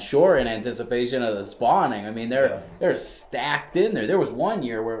up on shore in anticipation of the spawning. I mean, they're stacked in there. There was one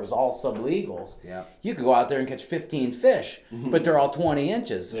year where it was all sublegals. Yeah, you could go out there and catch 15 fish, but they're all 20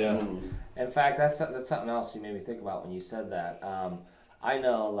 inches. Yeah. In fact, that's something else you made me think about when you said that. I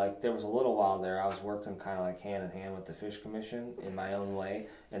know, like, there was a little while there I was working kind of like hand in hand with the Fish Commission in my own way.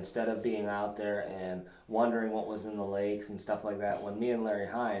 Instead of being out there and wondering what was in the lakes and stuff like that, when me and Larry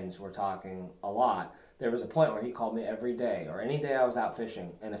Hines were talking a lot, there was a point where he called me every day or any day I was out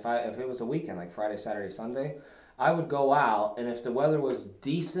fishing. And if it was a weekend, like Friday, Saturday, Sunday, I would go out, and if the weather was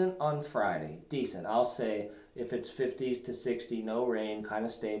decent on Friday, I'll say if it's 50s to 60, no rain, kind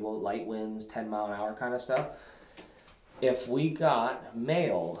of stable, light winds, 10 mile an hour kind of stuff, if we got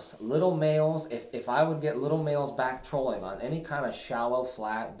males, little males, if I would get little males back trolling on any kind of shallow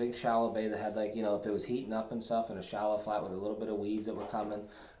flat, big shallow bay that had if it was heating up and stuff, and a shallow flat with a little bit of weeds that were coming,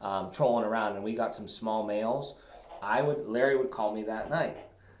 trolling around, and we got some small males, Larry would call me that night.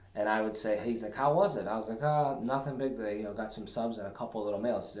 And I would say, he's like, how was it? I was like, nothing big today. Got some subs and a couple little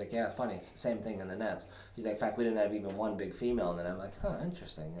males. He's like, yeah, funny. Same thing in the nets. He's like, in fact, we didn't have even one big female. And then I'm like,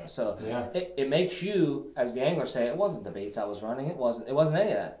 interesting. So it makes you, as the angler, say, it wasn't the baits I was running. It wasn't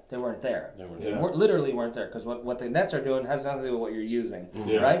any of that. They weren't there. They literally weren't there, because what the nets are doing has nothing to do with what you're using,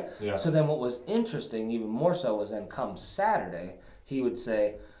 right? Yeah. So then what was interesting, even more so, was then come Saturday, he would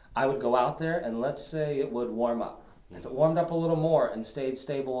say, I would go out there, and let's say it would warm up. If it warmed up a little more and stayed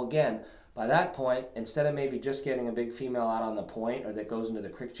stable again, by that point, instead of maybe just getting a big female out on the point or that goes into the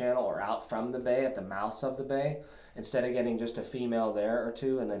creek channel or out from the bay at the mouths of the bay, instead of getting just a female there or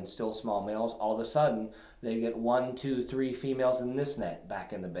two and then still small males, all of a sudden they get 1, 2, 3 females in this net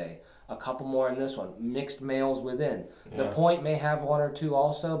back in the bay, a couple more in this one, mixed males within. The point may have 1 or 2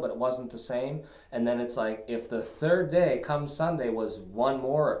 also, but it wasn't the same. And then it's like, if the third day, come Sunday, was 1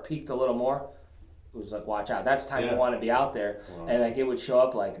 more or peaked a little more, it was like, watch out. That's time you want to be out there. Wow. And it would show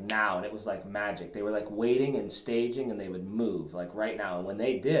up now, and it was like magic. They were waiting and staging, and they would move right now. And when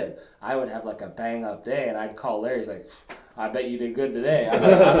they did, I would have a bang up day, and I'd call Larry. He's like, I bet you did good today. I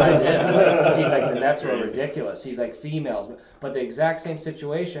did. He's like, the nets were ridiculous. He's like, females. But the exact same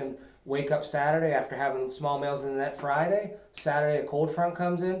situation, wake up Saturday after having small males in the net Friday. Saturday, a cold front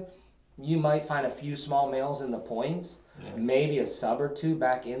comes in. you might find a few small males in the points, maybe a sub or two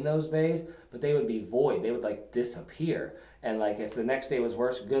back in those bays, but they would be void. They would like disappear. And like if the next day was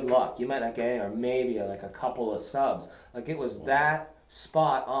worse, good luck. You might not get any, or maybe like a couple of subs. Like it was that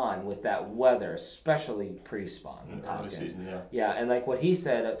spot on with that weather, especially pre-spawn. Early season, yeah. Yeah, and like what he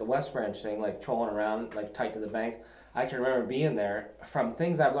said at the West Branch thing, like trolling around like tight to the banks, I can remember being there from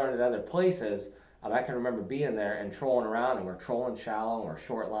things I've learned at other places. I can remember being there and trolling around, and we're trolling shallow, and we're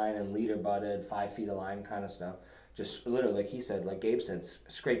short line and leader butted, 5 feet of line kind of stuff. Just literally, like he said, like Gabe said,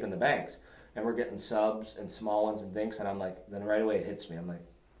 scraping the banks. And we're getting subs and small ones and dinks, and I'm like, then right away it hits me. I'm like,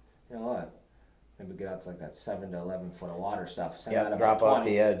 you know what? Maybe get out to like that 7 to 11 foot of water stuff. Send out drop about 20, off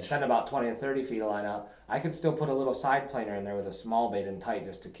the edge. Send about 20 or 30 feet of line out. I could still put a little side planer in there with a small bait in tight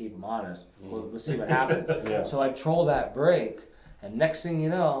just to keep them honest. We'll see what happens. Yeah. So I troll that break, and next thing you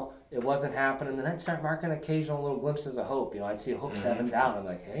know, it wasn't happening. Then I'd start marking occasional little glimpses of hope. I'd see a hook 7 down. I'm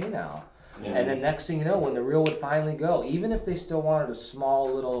like, hey now. Yeah. And then next thing you know, when the reel would finally go, even if they still wanted a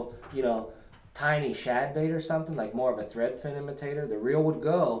small little, tiny shad bait or something, like more of a threadfin imitator, the reel would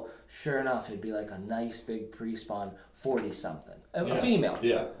go. Sure enough, it'd be like a nice big pre-spawn 40 something, a female.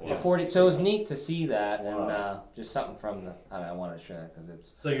 Yeah. A 40. So it was neat to see that, Wow. and just something from the. I wanted to share that because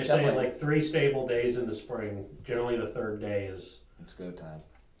it's. So you're saying definitely- like 3 stable days in the spring. Generally, the third day is. It's go time.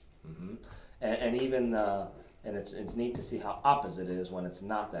 And even and it's neat to see how opposite it is when it's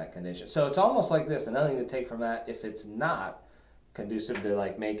not that condition. So it's almost like this. Another thing to take from that, if it's not conducive to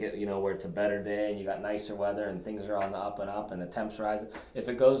like make it, where it's a better day and you got nicer weather and things are on the up and up and the temps rising. If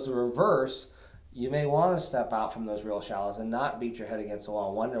it goes the reverse, you may want to step out from those real shallows and not beat your head against the wall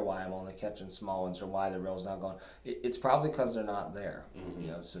and wonder why I'm only catching small ones or why the reel's not going. It's probably because they're not there.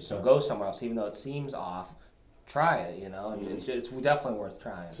 So go somewhere else, even though it seems off. Try it, It's definitely worth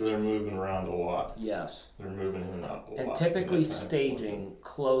trying. So they're moving around a lot. Yes. They're moving in and out a lot. And typically That's staging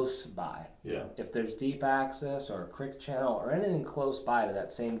close by. Yeah. If there's deep access or a creek channel or anything close by to that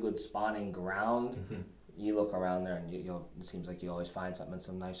same good spawning ground, you look around there and it seems like you always find something in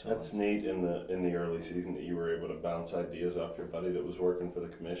some nice one. That's neat in the early season that you were able to bounce ideas off your buddy that was working for the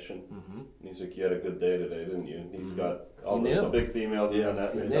commission. And he's like, you had a good day today, didn't you? And he's got all the big females in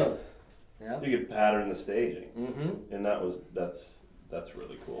that. He And knew. stuff. Yeah. You could pattern the staging, and that's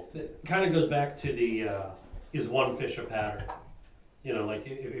really cool. It kind of goes back to the is one fish a pattern? Like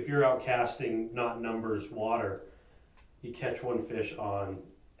if you're out casting not numbers water, you catch one fish on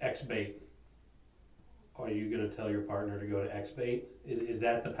X bait. Are you going to tell your partner to go to X bait? Is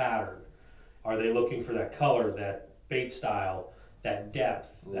that the pattern? Are they looking for that color, that bait style, that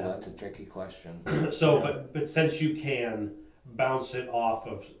depth? Ooh, that's a tricky question. So, but since you can bounce it off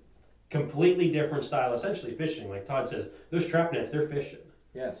of completely different style, essentially fishing, like Todd says, those trap nets, they're fishing.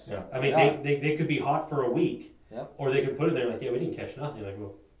 Yes. Yeah. I mean, they could be hot for a week, or they could put it there like, yeah, we didn't catch nothing. Like,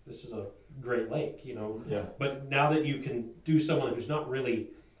 well, this is a great lake, Yeah. But now that you can do someone who's not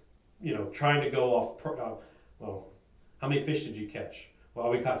really, trying to go off, well, how many fish did you catch? Well,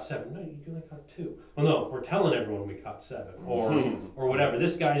 we caught 7. No, you only caught 2. Well, no, we're telling everyone we caught 7, or whatever.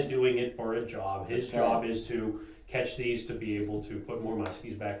 This guy's doing it for a job. His job is to catch these to be able to put more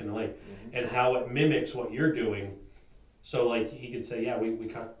muskies back in the lake, and how it mimics what you're doing. So like he could say, yeah, we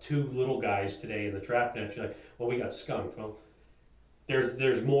caught 2 little guys today in the trap net. You're like, well, we got skunked. Well,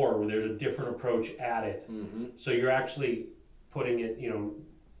 there's more. There's a different approach at it. So you're actually putting it,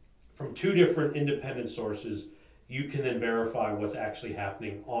 from 2 different independent sources. You can then verify what's actually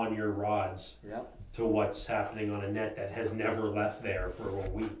happening on your rods to what's happening on a net that has never left there for a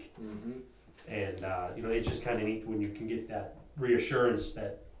week. And, it's just kind of neat when you can get that reassurance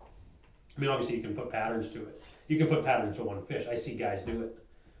that, obviously you can put patterns to it. You can put patterns to one fish. I see guys do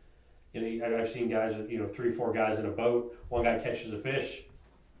it. I've seen guys, 3, 4 guys in a boat. One guy catches a fish.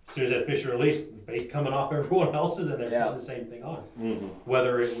 As soon as that fish is released, bait coming off everyone else's, and they're putting the same thing on.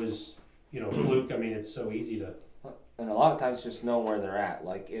 Whether it was, fluke, it's so easy to. And a lot of times just know where they're at.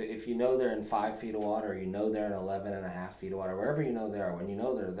 Like if they're in 5 feet of water, or they're in 11.5 feet of water, wherever they are, when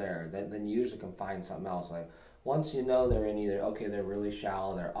they're there, then you usually can find something else. Like once they're in either, they're really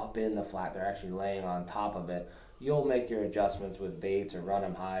shallow, they're up in the flat, they're actually laying on top of it, you'll make your adjustments with baits or run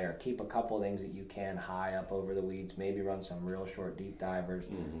them high or keep a couple things that you can high up over the weeds, maybe run some real short deep divers,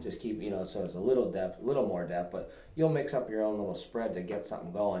 just keep, so it's a little more depth, but you'll mix up your own little spread to get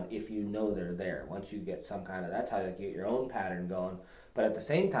something going if they're there. Once you get some kind of, that's how you get your own pattern going. But at the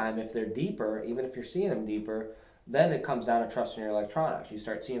same time, if they're deeper, even if you're seeing them deeper, then it comes down to trusting your electronics. You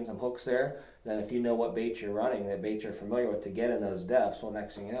start seeing some hooks there, then if you know what bait you're running, that bait you're familiar with to get in those depths, well,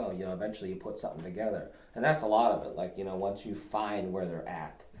 next thing you know, eventually you put something together. And that's a lot of it, like, once you find where they're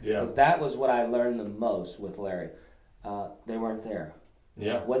at. Yeah. Because that was what I learned the most with Larry. They weren't there.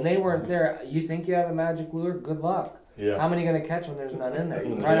 Yeah. When they weren't there, you think you have a magic lure? Good luck. Yeah. How many going to catch when there's none in there?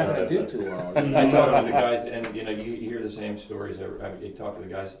 You're probably not going to do too well. I talk to the guys, and you hear the same stories. You talk to the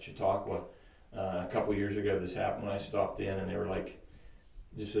guys at Chautauqua. A couple years ago, this happened when I stopped in, and they were like,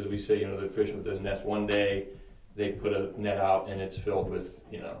 just as we say, they're fishing with those nets. One day, they put a net out, and it's filled with,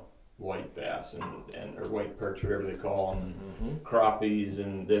 white bass and or white perch, whatever they call them, crappies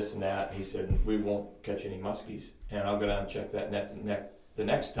and this and that. He said, we won't catch any muskies, and I'll go down and check that net the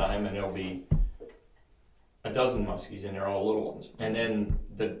next time, and there'll be a dozen muskies, and they're all little ones. And then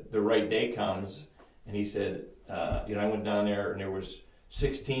the right day comes, and he said, I went down there, and there was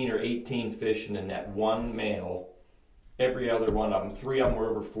 16 or 18 fish in the net, one male. Every other one of them, 3 of them were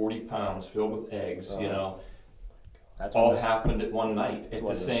over 40 pounds, filled with eggs. That's all happened at one night at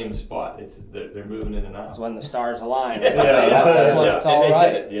the same spot. They're moving in and out. That's when the stars align. Yeah. That's when it's all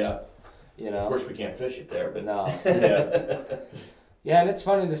right. It, yeah. Of course, we can't fish it there, but no. Yeah. Yeah, and it's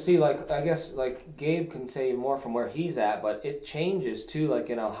funny to see, I guess, Gabe can say more from where he's at, but it changes too.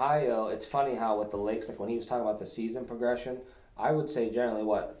 Like in Ohio, it's funny how with the lakes, like when he was talking about the season progression, I would say generally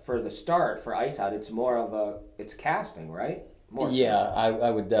for the start, for ice out, it's more of it's casting, right? More Yeah,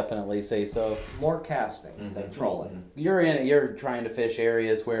 I would definitely say so. More casting than trolling. You're trying to fish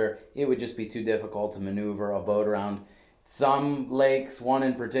areas where it would just be too difficult to maneuver a boat around. Some lakes, one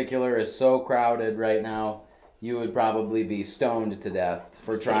in particular, is so crowded right now, you would probably be stoned to death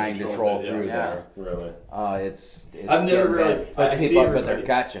for trying to troll through there. Really? It's I've never getting bad. really. But they're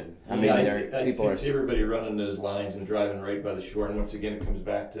catching. I mean, people I are. see everybody running those lines and driving right by the shore, and once again, it comes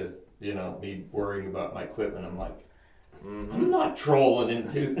back to me worrying about my equipment. I'm like, I'm not trolling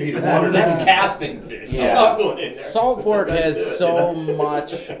in 2 feet of water. That's casting fish. Yeah. I'm not going in there. Salt Fork has so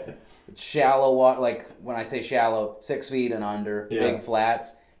much shallow water. Like when I say shallow, 6 feet and under, big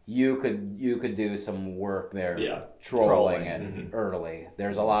flats. You could do some work there. Yeah. Trolling it early.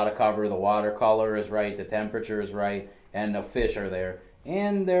 There's a lot of cover. The water color is right. The temperature is right, and the fish are there,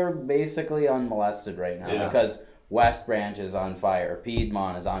 and they're basically unmolested right now because West Branch is on fire.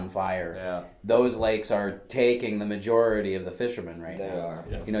 Piedmont is on fire. Yeah. Those lakes are taking the majority of the fishermen right now. They are.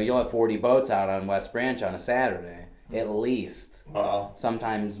 Yeah. You'll have 40 boats out on West Branch on a Saturday, at least. Wow.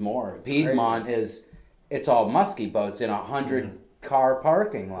 Sometimes more. Piedmont it's all muskie boats in 100-car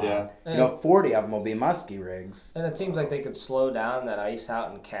parking lot. Yeah. 40 of them will be muskie rigs. And it seems like they could slow down that ice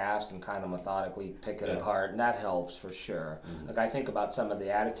out and cast and kind of methodically pick it apart, and that helps for sure. Like I think about some of the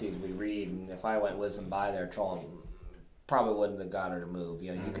attitudes we read, and if I went whizzing by there trolling, probably wouldn't have got her to move.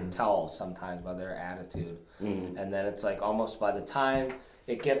 You can tell sometimes by their attitude. And then it's like almost by the time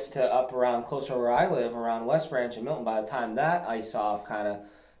it gets to up around closer where I live, around West Branch and Milton, by the time that ice off kind of,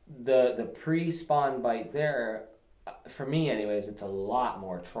 the pre-spawn bite there, for me anyways, it's a lot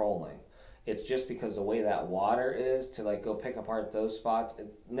more trolling. It's just because the way that water is to go pick apart those spots, it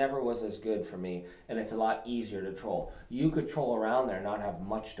never was as good for me, and it's a lot easier to troll. You could troll around there and not have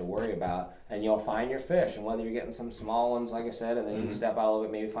much to worry about, and you'll find your fish, and whether you're getting some small ones, like I said, and then you can step out a little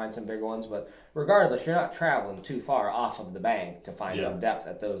bit, maybe find some bigger ones, but regardless, you're not traveling too far off of the bank to find some depth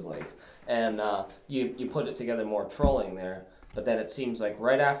at those lakes. And you put it together more trolling there. But then it seems like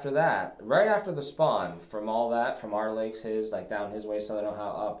right after the spawn, from our lakes, down his way, Southern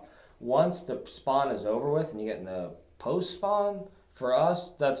Ohio up, once the spawn is over with and you get in the post spawn, for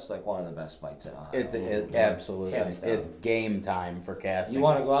us, that's one of the best bites in Ohio. It's absolutely. Hands down. It's game time for casting. You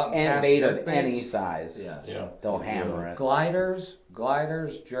want to go out and cast bait jerk of baits? any size. Yes. Yeah. They'll hammer it.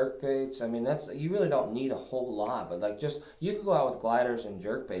 Gliders, jerk baits. I mean, you really don't need a whole lot, but you could go out with gliders and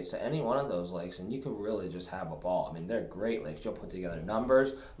jerk baits to any one of those lakes, and you can really just have a ball. I mean, they're great lakes. You'll put together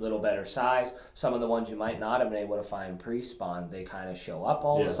numbers, a little better size. Some of the ones you might not have been able to find pre-spawn, they kind of show up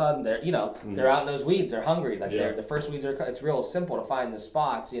all of a sudden. They're they're out in those weeds. They're hungry. They're the first weeds are. It's real simple to find the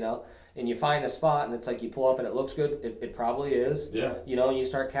spots. And you find a spot, and it's like you pull up, and it looks good. It probably is. Yeah. And you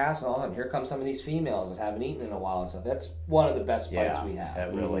start casting, all of a sudden, here come some of these females that haven't eaten in a while and stuff. That's one of the best bites we have.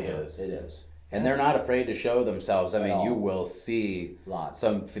 It really is. It is. And they're not afraid to show themselves. I mean, all. you will see Lots.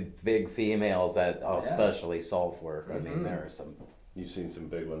 some big females at especially Salt Fork. I mean, there are some. You've seen some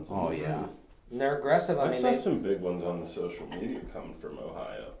big ones. Oh yeah. And they're aggressive. I I mean, saw some big ones on the social media coming from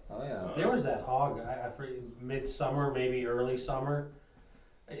Ohio. Oh yeah. There was that hog, midsummer, maybe early summer.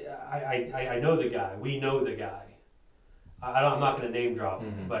 I know the guy. We know the guy. I'm not going to name drop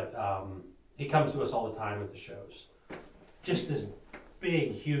him, but he comes to us all the time at the shows. Just this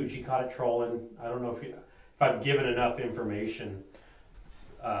big, huge. He caught it trolling. I don't know if I've given enough information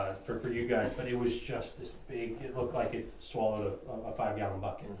for you guys, but it was just this big. It looked like it swallowed a 5-gallon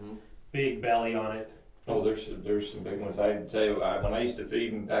bucket. Big belly on it. Oh, there's some big ones. I tell you, when I used to feed,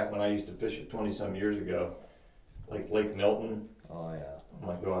 even back when I used to fish it 20-some years ago, like Lake Milton. Oh yeah. Oh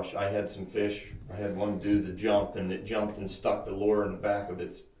my gosh, I had some fish. I had one do the jump, and it jumped and stuck the lure in the back of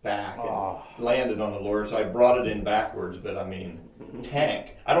its back and landed on the lure. So I brought it in backwards, but I mean,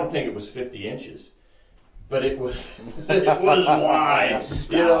 tank. I don't think it was 50 inches, but it was it was wide.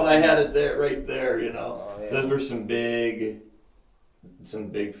 You know, and I had it there, right there. You know, Oh, yeah. those were some big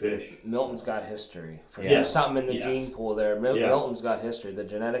fish. Milton's got history. Yeah. There's something in the Yes. gene pool there. Yeah. Milton's got history. The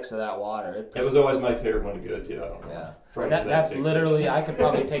genetics of that water. It was always my favorite one to go to. I don't know. Yeah. From And that's big literally, fish. I could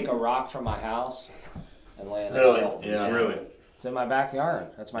probably take a rock from my house and land it. Really? in Milton. Yeah. Really? It's in my backyard.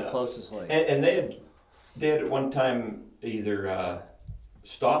 That's my Yeah. closest lake. And they had at one time either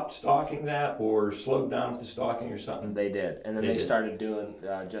stopped stocking that or slowed down with the stocking or something. They did, and then They they did. started doing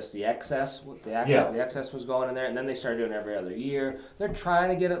just the excess. The excess was going in there, and then they started doing it every other year. They're trying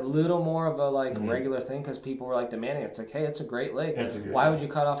to get it a little more of a regular thing because people were like demanding it. It's like, hey, it's a great lake. It's a great Why lake. would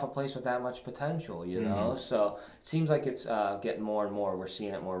you cut off a place with that much potential? You know, so it seems like it's getting more and more. We're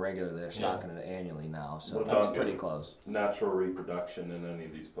seeing it more regularly. They're stocking it annually now, so What it's about pretty close. Natural reproduction in any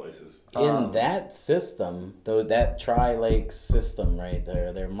of these places? In that system, though, that tri-lake system right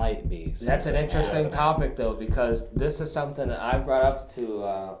there might be. That's an something. interesting topic though, because this is something that I brought up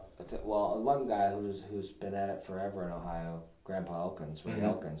to one guy who's been at it forever in Ohio, Grandpa Elkins, Ray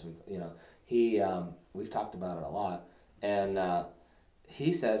Elkins. We've talked about it a lot, and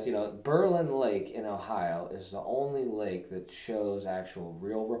he says, Berlin Lake in Ohio is the only lake that shows actual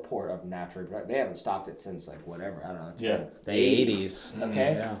real report of natural reproduction. They haven't stocked it since like whatever, I don't know. It's been The 80s.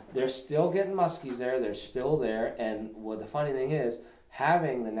 Okay, Yeah. they're still getting muskies there. They're still there, and what the funny thing is,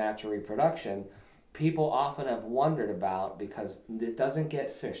 having the natural reproduction, people often have wondered about because it doesn't get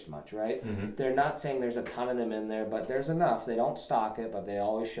fished much, right? They're not saying there's a ton of them in there, but there's enough. They don't stock it, but they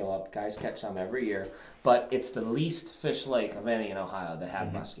always show up. Guys catch some every year, but it's the least fished lake of any in Ohio that have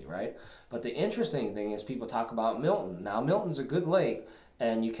muskie, right? But the interesting thing is people talk about Milton. Now, Milton's a good lake,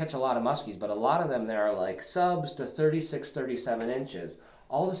 and you catch a lot of muskies, but a lot of them there are like subs to 36, 37 inches.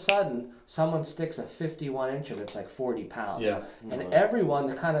 All of a sudden, someone sticks a 51 incher that's like 40 pounds. Yeah. And everyone,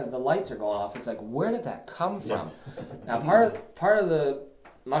 the lights are going off. It's like, where did that come from? Now, part of the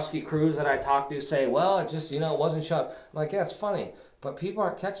muskie crews that I talk to say, well, it just, it wasn't shut. I'm like, yeah, it's funny. But people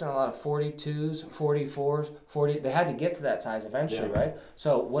aren't catching a lot of 42s, 44s, 40. They had to get to that size eventually, right?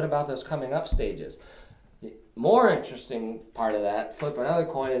 So what about those coming up stages? The more interesting part of that, flip another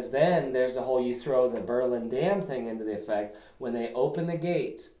coin, is then there's the whole you throw the Berlin Dam thing into the effect. When they open the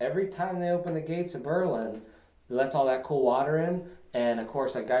gates, every time they open the gates of Berlin, it lets all that cool water in, and of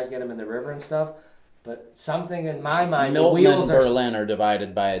course, like guys get them in the river and stuff. But something in my mind, Milton the wheels and Berlin are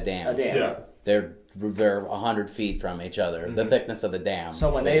divided by a dam. a dam. Yeah. They're 100 feet from each other. The thickness of the dam.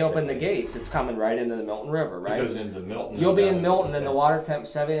 So when they open the basically. gates, it's coming right into the Milton River, right? It goes into Milton. You'll be and in down Milton and the yeah. water temp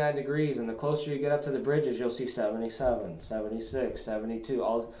 79 degrees, and the closer you get up to the bridges, you'll see 77, 76,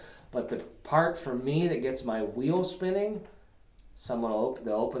 72. But the part for me that gets my wheels spinning, they'll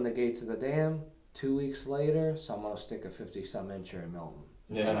open the gates of the dam. 2 weeks later, someone will stick a 50-some incher in Milton.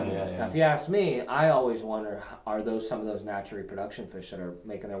 Yeah. Now, if you ask me, I always wonder, are those some of those natural reproduction fish that are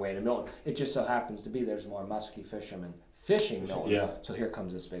making their way to Milton? It just so happens to be there's more musky fishermen fishing Milton. Yeah. So here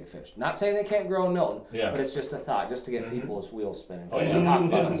comes this big fish. Not saying they can't grow in Milton, Yeah. but it's just a thought, just to get people's wheels spinning. Oh, 'Cause yeah. we talk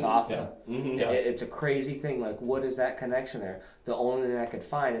about Yeah. this often. Yeah. It- it's a crazy thing. Like, what is that connection there? The only thing I could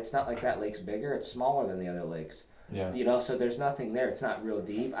find, it's not like that lake's bigger. It's smaller than the other lakes. Yeah. So there's nothing there. It's not real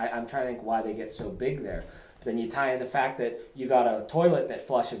deep. I'm trying to think why they get so big there. Then you tie in the fact that you got a toilet that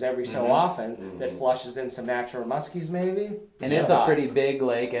flushes every so often, that flushes in some natural muskies maybe. And it's a pretty big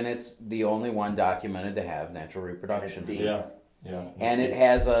lake, and it's the only one documented to have natural And it's reproduction. deep. Yeah. Yeah. And it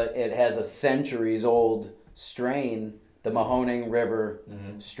has a centuries old strain, the Mahoning River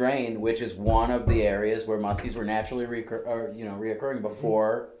strain, which is one of the areas where muskies were naturally reoccurring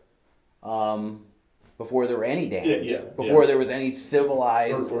before. Before there were any dams, before there was any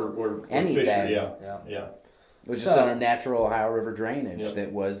civilized or anything. Fisher, Yeah. yeah. It was just So- a natural Ohio River drainage Yep.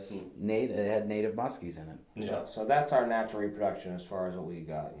 that was native. It had native muskies in it. Yeah. So that's our natural reproduction as far as what we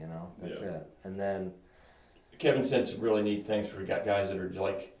got, That's Yeah. it. And then Kevin said some really neat things for guys that are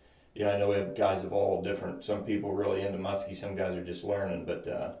like, I know we have guys of all different. Some people really into muskie. Some guys are just learning. But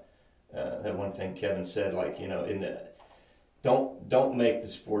that one thing Kevin said, like don't make the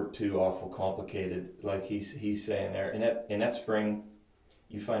sport too awful complicated. Like he's saying there. In that spring,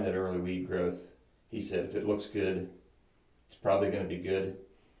 you find that early weed growth. He said if it looks good, it's probably going to be good.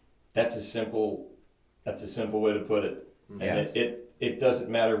 That's a simple way to put it. And Yes. it doesn't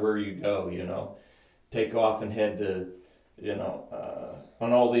matter where you go. Take off and head to,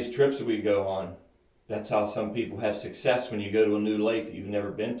 on all these trips that we go on. That's how some people have success when you go to a new lake that you've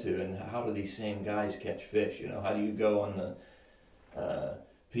never been to. And how do these same guys catch fish? How do you go on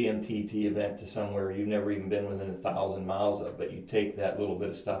PMTT event to somewhere you've never even been within 1,000 miles of, but you take that little bit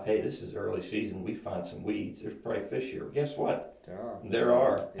of stuff. Hey, this is early season. We found some weeds. There's probably fish here. Guess what? There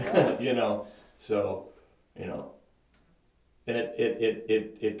are. Yeah. You know, so you know, and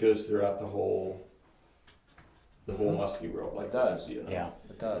it goes throughout the whole muskie world. Like It does. that, you know? Yeah.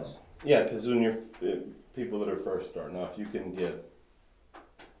 It does. Yeah, because when you're people that are first starting off, you can get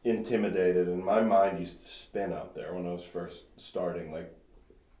intimidated, and my mind used to spin out there when I was first starting. Like,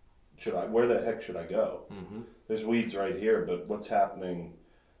 where the heck should I go? Mm-hmm. There's weeds right here, but what's happening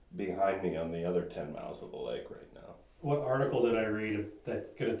behind me on the other 10 miles of the lake right now? What article did I read that's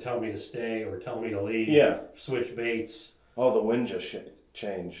going to tell me to stay or tell me to leave? Yeah. Switch baits. Oh, the wind just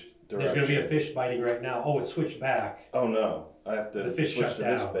changed direction. There's going to be a fish biting right now. Oh, it switched back. Oh no, I have The to fish switch shut to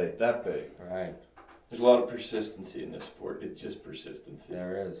this down. bait, that bait. Right. There's a lot of persistency in this sport. It's just persistency.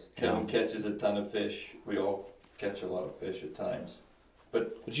 There is. Kevin catches a ton of fish. We all catch a lot of fish at times.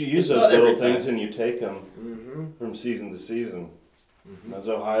 But you use It's those not little every time. things and you take them Mm-hmm. from season to season. Mm-hmm. Those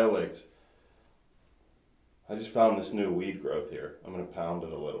Ohio lakes. I just found this new weed growth here. I'm gonna pound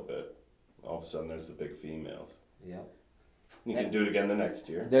it a little bit. All of a sudden, there's the big females. Yep. You can do it again the next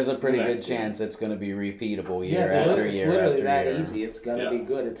year. There's a pretty good Next year. chance it's going to be repeatable Yeah, year it's, after it's year literally after that year. easy. It's gonna Yeah. be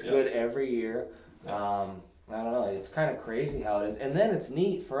good. It's Yes. good every year. I don't know. It's kind of crazy how it is. And then it's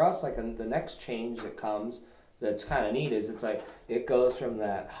neat for us. Like the next change that comes, that's kind of neat is it's like it goes from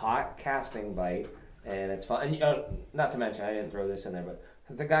that hot casting bite, and it's fun. And not to mention, I didn't throw this in there, but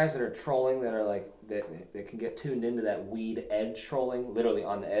the guys that are trolling that are like that can get tuned into that weed edge trolling, literally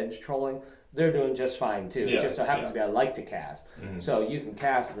on the edge trolling. They're doing just fine too. Yeah, It just so happens yeah. to be I like to cast. Mhm. So you can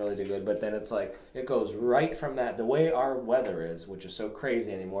cast and really do good, but then it's like it goes right from that. The way our weather is, which is so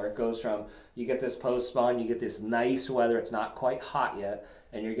crazy anymore, it goes from you get this post spawn, you get this nice weather. It's not quite hot yet,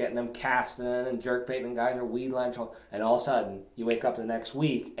 and you're getting them casting and jerk baiting, and guys are weed line trolling, and all of a sudden you wake up the next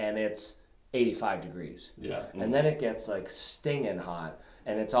week and it's 85 degrees, Yeah. and then it gets like stinging hot.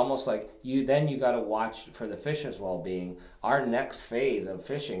 And it's almost like you got to watch for the fish's well-being. Our next phase of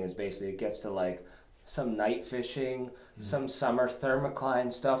fishing is basically it gets to like some night fishing, some summer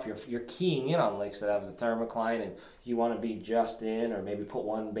thermocline stuff. You're keying in on lakes that have the thermocline, and you want to be just in, or maybe put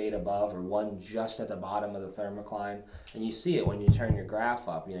one bait above or one just at the bottom of the thermocline. And you see it when you turn your graph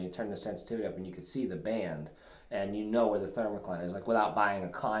up. You turn the sensitivity up, and you can see the band, and you know where the thermocline is, like without buying a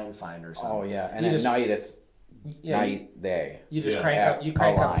Klein finder or something. Oh yeah, and You at just- night it's Yeah, night day. you just Yeah. crank At up. You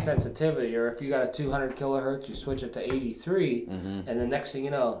crank a up the line. sensitivity, or if you got a 200 kilohertz, you switch it to 83, Mm-hmm. and the next thing you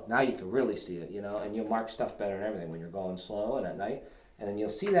know, now you can really see it. And you'll mark stuff better and everything when you're going slow and at night, and then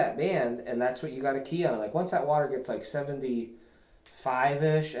you'll see that band, and that's what you got to key on. Like once that water gets like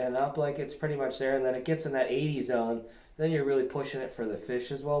 75-ish and up, like it's pretty much there, and then it gets in that 80 zone. Then you're really pushing it for the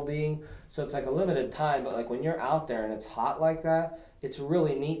fish's well-being. So it's like a limited time, but like when you're out there and it's hot like that, it's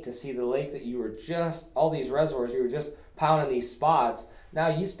really neat to see the lake that you were just, all these reservoirs, you were just pounding these spots. Now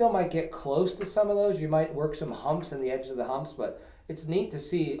you still might get close to some of those. You might work some humps in the edges of the humps, but it's neat to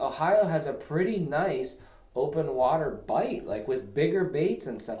see Ohio has a pretty nice open water bite, like with bigger baits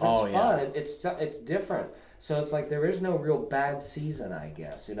and stuff. It's Oh, fun. yeah. It's different. So it's like there is no real bad season, I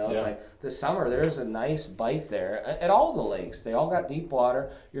guess. It's Yeah. like the summer, there's a nice bite there at all the lakes. They all got deep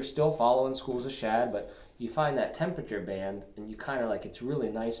water. You're still following schools of shad, but you find that temperature band, and you kind of like, it's really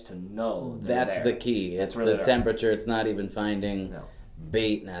nice to know they're That's there. the key. It's really the there. temperature. It's not even finding No.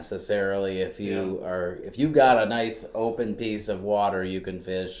 bait necessarily. If you've got a nice open piece of water you can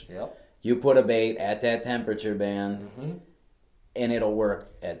fish, Yep. you put a bait at that temperature band, Mm-hmm. and it'll work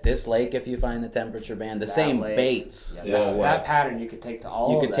at this lake if you find the temperature band. The That same lake. baits Yeah, will that work. pattern you could take to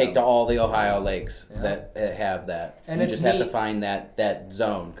all You of can take them. to all the Ohio lakes Yeah. that have that. And you it's just have to neat. find that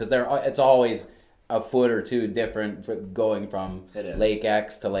zone because it's always a foot or two different going from It is. Lake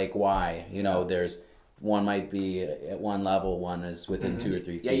X to Lake Y. There's one might be at one level, one is within 2 or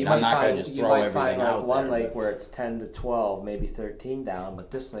 3 feet. Yeah, you I'm might not find, going to just you throw might everything find like out one there, lake but- where it's 10 to 12, maybe 13 down,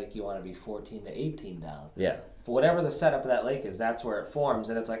 but this lake you want to be 14 to 18 down. Yeah. For whatever the setup of that lake is, that's where it forms.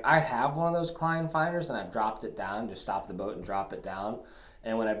 And it's like, I have one of those Klein finders, and I've dropped it down, just stop the boat and drop it down.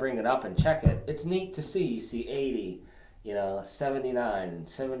 And when I bring it up and check it, it's neat to see. You see 80, 79,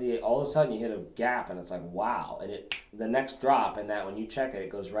 78. All of a sudden, you hit a gap, and it's like, wow. And the next drop in that, when you check it, it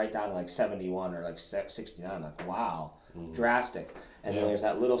goes right down to like 71 or like 69. Like, wow, drastic. And then there's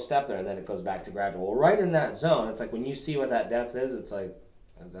that little step there, and then it goes back to gradual. Well, right in that zone, it's like when you see what that depth is, it's like,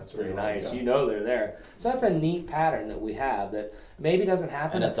 that's pretty nice. Yeah. They're there. So that's a neat pattern that we have that maybe doesn't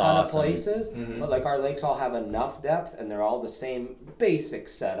happen And a it's ton awesome. of places, Mhm. but like our lakes all have enough depth and they're all the same basic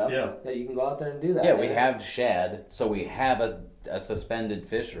setup Yeah. that you can go out there and do that. Yeah, we have shad, so we have a suspended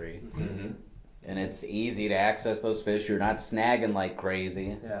fishery. Mm-hmm. and it's easy to access those fish. You're not snagging like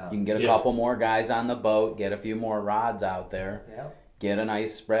crazy. Yeah. You can get a Yeah. couple more guys on the boat, get a few more rods out there, Yeah. get a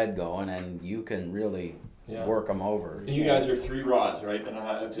nice spread going, and you can really Yeah. work them over. And you guys are 3 rods, right? In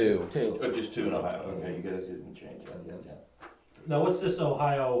Ohio? Two. Oh, just 2 in Ohio. Okay, you guys didn't change that yet. Yeah. Now, what's this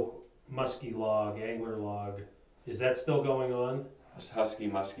Ohio muskie log, angler log? Is that still going on? This husky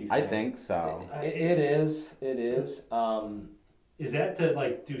musky thing. I think so. It is. Is that to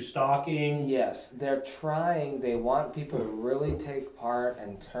like do stalking? Yes, they're trying. They want people to really take part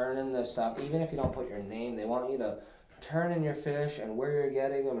and turn in the stuff. Even if you don't put your name, they want you to turn in your fish and where you're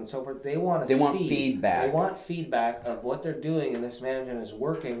getting them and so forth. They want to They want see. feedback. They want feedback of what they're doing and this management is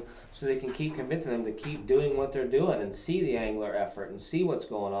working, so they can keep convincing them to keep doing what they're doing and see the angler effort and see what's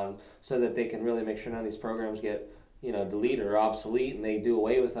going on, so that they can really make sure none of these programs get deleted or obsolete, and they do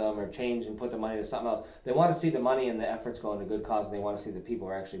away with them or change and put the money to something else. They want to see the money and the efforts going to good cause, and they want to see that people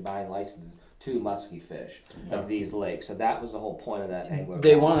are actually buying licenses to muskie fish of these lakes. So that was the whole point of that angler.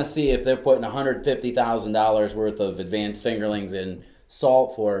 They want to see if they're putting $150,000 worth of advanced fingerlings in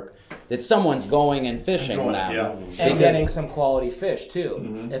Salt Fork, that someone's going and fishing Going, them. yeah. and Because- getting some quality fish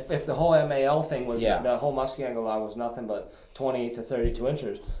too. If the whole MAL thing was Yeah. the whole muskie angler law was nothing but 28 to 32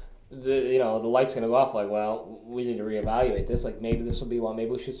 inches, the light's gonna go off. Like, well, we need to reevaluate this. Like, maybe this will be one.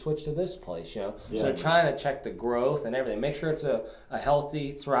 Maybe we should switch to this place. So they're trying to check the growth and everything. Make sure it's a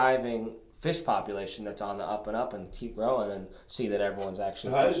healthy, thriving fish population that's on the up and up, and keep growing, and see that everyone's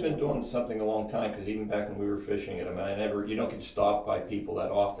actually I've fishing. been doing something a long time, because even back when we were fishing it, I mean, you don't get stopped by people that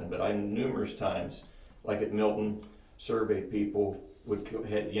often, but I numerous times, like at Milton, survey people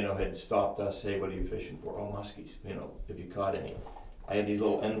had stopped us, say, what are you fishing for? Oh, muskies, if you caught any. I had these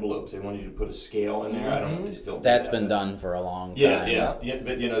little envelopes. They wanted you to put a scale in there. I don't know if they still do That's that, been but- done for a long time. Yeah. But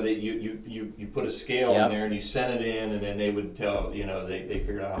you put a scale Yep. in there and you sent it in, and then they would tell, they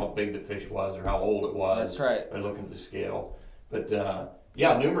figured out how big the fish was or how old it was. That's right. By looking at the scale. But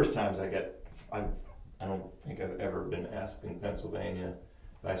numerous times I don't think I've ever been asked in Pennsylvania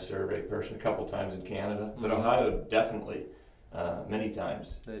by a survey person. A couple times in Canada, but Ohio definitely. Many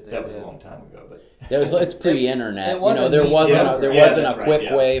times. That was a long time ago, but It's pre-internet. It wasn't there neat. wasn't Yeah, there yeah, wasn't that's a right, quick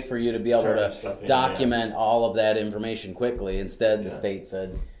yeah. way for you to be able Turn to stuff in, document all of that information quickly. Instead, the Yeah. state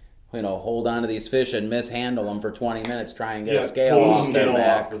said, hold on to these fish and mishandle them for 20 minutes. Try and get a scale pull the off their scale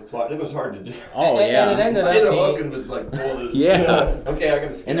back. off with plot. It was hard to do. Oh And yeah. it ended I hit a up hook being, and was like, pull this. Yeah. Okay, I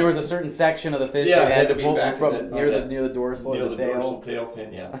got a scale. And there was a certain section of the fish Yeah, you it had to be pull back from at that- near the dorsal near of the the tail. dorsal tail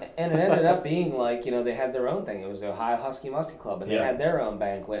fin, yeah. and it ended up being like, they had their own thing. It was the Ohio Husky Muskie Club, and they Yeah. had their own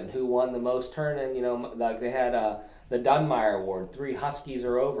banquet, and who won the most turn-in, like they had the Dunmire Award, 3 Huskies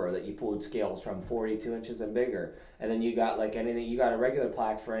or over that you pulled scales from 42 inches and bigger. And then you got you got a regular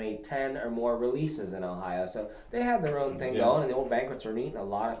plaque for any 10 or more releases in Ohio. So they had their own thing Yeah. going, and the old banquets were neat, and a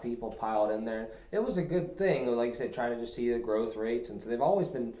lot of people piled in there. It was a good thing, like you said, trying to just see the growth rates, and so they've always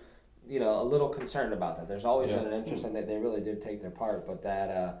been, a little concerned about that. There's always Yeah. been an interest in that. They really did take their part, but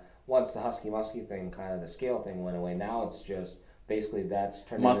that once the Husky Muskie thing, kind of the scale thing went away, now it's just basically that's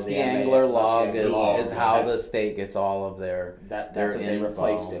turned into Muskie the angler MA log Muskie angler log. is how the That's- state gets all of their that's their what they info.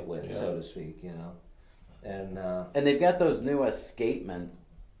 replaced it with, Yeah. so to speak, and and they've got those new escapement.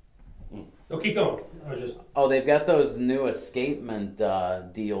 Oh, keep going. I was just. Oh, they've got those new escapement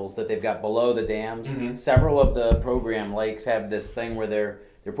deals that they've got below the dams. Mhm. Several of the program lakes have this thing where they're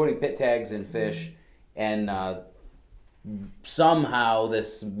putting pit tags in fish, and somehow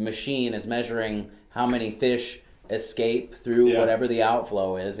this machine is measuring how many fish escape through Yeah. whatever the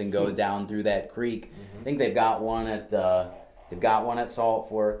outflow is and go down through that creek. I think they've got one at Salt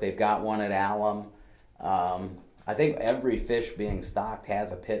Fork. They've got one at Alum. I think every fish being stocked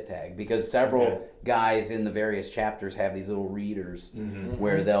has a pit tag, because several Okay. guys in the various chapters have these little readers Mm-hmm.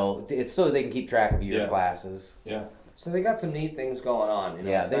 where it's so that they can keep track of your Yeah. classes. Yeah. so they got some neat things going on.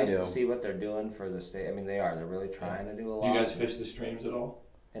 Yeah, it's they nice do. to see what they're doing for the state. I mean, they're really trying to do a Do lot. you guys fish the streams at all?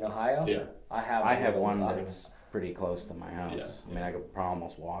 In Ohio? Yeah. I have. I have a little- one that's pretty close to my house. I mean, I could probably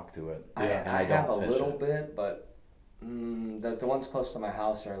almost walk to it. I and have a don't fish little it. bit, but the ones close to my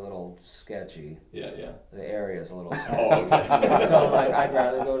house are a little sketchy. Yeah, yeah. The area's a little sketchy. Oh, okay. So like I'd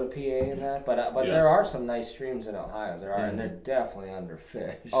rather go to PA and that, but Yeah. there are some nice streams in Ohio. There are, and Mhm. they're definitely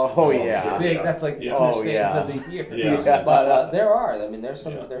underfished. Oh yeah. sure. Big. Yeah. That's like the Yeah. Oh, understatement yeah. of the year. Yeah. But there are. I mean, there's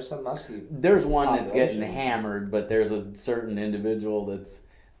some Yeah. muskie. There's one that's getting Populations. hammered, but there's a certain individual that's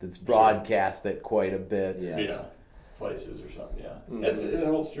broadcast it quite a bit. Yeah. Yeah. Places or something, yeah. Mhm. It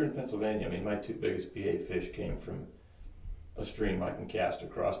holds true in Pennsylvania. I mean, my 2 biggest PA fish came from a stream I can cast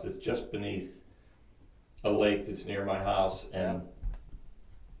across that's just beneath a lake that's near my house, and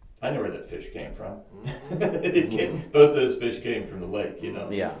I know where that fish came from. Mhm. Both those fish came from the lake,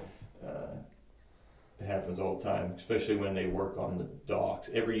 Yeah. Uh, It happens all the time, especially when they work on the docks.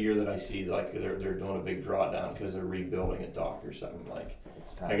 Every year that I see, like they're doing a big drawdown because they're rebuilding a dock or something. Like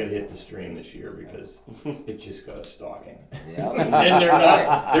It's I time. got to hit the stream this year because it just got a stocking. Yeah. And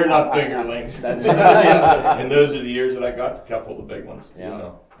they're not fingerlings. That's right. And those are the years that I got a couple of the big ones. Yeah. You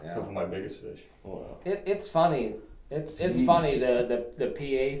know, a Yeah. couple of my biggest fish. Wow. It's funny. It's funny the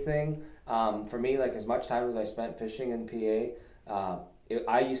PA thing. For me, like as much time as I spent fishing in PA,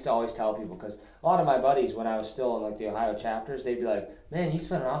 I used to always tell people, because a lot of my buddies when I was still in like the Ohio chapters, they'd be like, "Man, you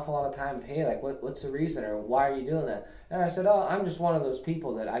spend an awful lot of time in PA. Like, what's the reason, or why are you doing that?" And I said, "Oh, I'm just one of those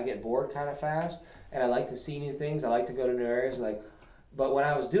people that I get bored kind of fast, and I like to see new things. I like to go to new areas, like." But when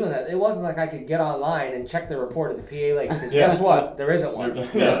I was doing that, it wasn't like I could get online and check the report at the PA Lakes, because guess what? There isn't one.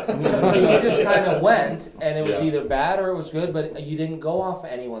 Yeah. So you just kind of went, and it was Yeah. either bad or it was good, but you didn't go off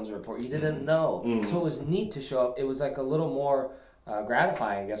anyone's report. You didn't know. So it was neat to show up. It was like a little more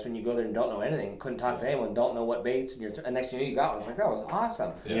gratifying, I guess, when you go there and don't know anything, couldn't talk to anyone, don't know what baits, and next thing you know, you got one. It's like, that was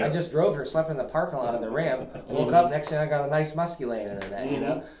awesome. Yeah. I just drove here, slept in the parking lot of the ramp, woke up, next thing I got a nice muskie laying in the net, you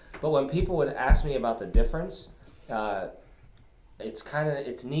know? But when people would ask me about the difference,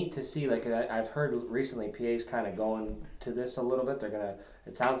 it's neat to see. Like I've heard recently, PA's kind of going to this a little bit.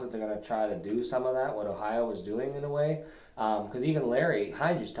 It sounds like they're gonna try to do some of that, what Ohio was doing in a way. Because even Larry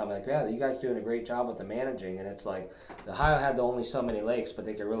Hines used to tell me, like, yeah, you guys doing a great job with the managing, and it's like Ohio had only so many lakes, but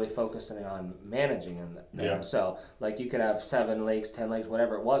they could really focus on managing them. Yeah. So like you could have 7 lakes, 10 lakes,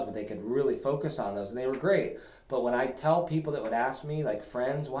 whatever it was, but they could really focus on those, and they were great. But when I tell people that would ask me, like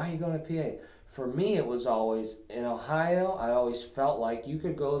friends, why are you going to PA? For me, it was always, in Ohio, I always felt like you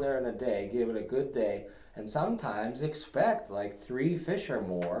could go there in a day, give it a good day, and sometimes expect like 3 fish or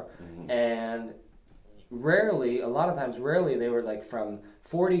more. And rarely, a lot of times, they were like from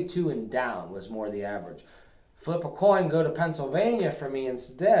 42 and down was more the average. Flip a coin, go to Pennsylvania for me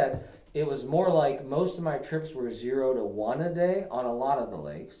instead. It was more like most of my trips were 0 to 1 a day on a lot of the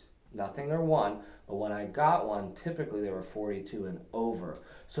lakes. Nothing or 1, but when I got one, typically they were 42 and over.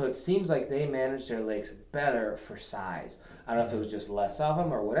 So it seems like they managed their lakes better for size. I don't know if it was just less of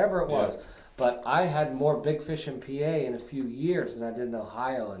them or whatever it was, but I had more big fish in PA in a few years than I did in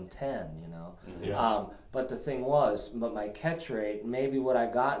Ohio in 10, you know. Yeah. But the thing was, but my catch rate, maybe what I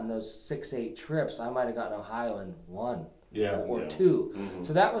got in those 6-8 trips, I might have gotten Ohio in 1. Yeah. Or 2.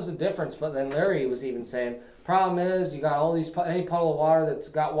 So that was the difference. But then Larry was even saying, problem is you got all these, any puddle of water that's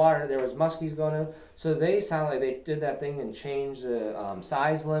got water, there was muskies going in. So they sound like they did that thing and changed the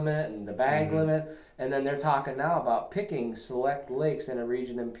size limit and the bag limit. And then they're talking now about picking select lakes in a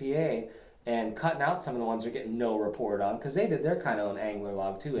region in PA and cutting out some of the ones they're getting no report on, because they did their kind of own angler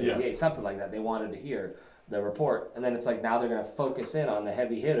log too in PA, something like that. They wanted to hear the report, and then it's like now they're going to focus in on the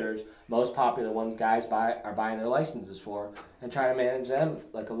heavy hitters, most popular ones guys are buying their licenses for, and try to manage them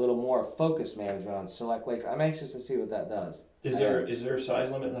like a little more focused management on select lakes. I'm anxious to see what that does. Is there a size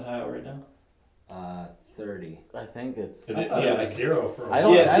limit in Ohio right now? 30. I think it's. Is it- Yeah, yeah, like 0 for a I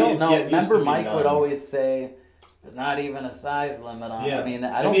don't. Yeah, see, I don't know. it used to Remember, be Mike would 9. always say, "Not even a size limit on." Yeah. I mean,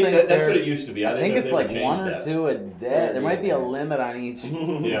 I don't think that's there- what it used to be. I think it's they like changed 1 or that. 2 a day. There might be a limit on each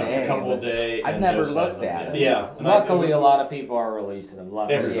Yeah, day. a couple a but day. I've and never no size looked limit. at it. Yeah. Luckily, a lot of people are releasing them.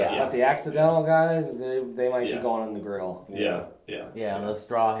 Luckily, Everybody, but the accidental guys, they might Yeah. be going on the grill. Yeah. Yeah, the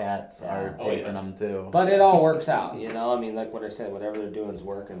straw hats are Oh, taking yeah. them too. But it all works out, you know. I mean, like what I said, whatever they're doing is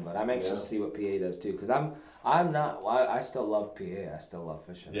working. But I'm anxious to see what PA does too, because I'm not. I still love PA. I still love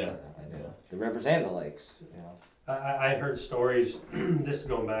fishing. Yeah. I do. The rivers and the lakes, you know. I heard stories, this is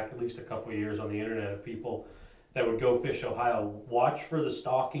going back at least a couple of years on the internet, of people that would go fish Ohio, watch for the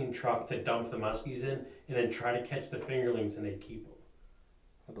stalking truck to dump the muskies in, and then try to catch the fingerlings, and they'd keep them.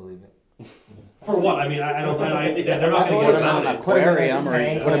 I believe it. For what? I mean, I don't know. They're not going to Put get them them in an out. Put 'em in a aquarium or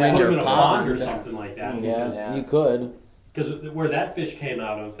tank, put them yeah. in Put them your in a pond or pond. something like that. Yes, Yeah. you could. Because where that fish came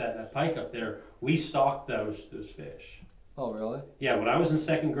out of, that pike up there, we stocked those fish. Oh, really? Yeah, when I was in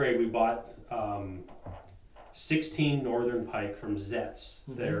 2nd grade, we bought 16 northern pike from Zetz.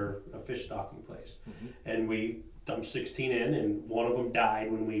 They're a fish stocking place, and we dumped 16 in, and one of them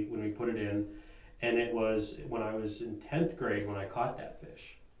died when we put it in, and it was when I was in 10th grade when I caught that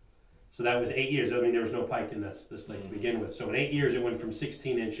fish. So that was 8 years. I mean, there was no pike in this lake to begin with. So in 8 years, it went from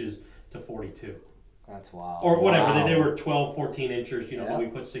 16 inches to 42. That's wild. Or whatever, Wow. they were 12, 14 inches, Yeah. but we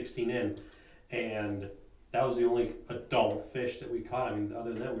put 16 in. And that was the only adult fish that we caught. I mean,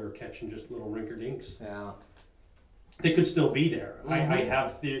 other than that, we were catching just little rinker-dinks. Yeah. They could still be there. I Mhm.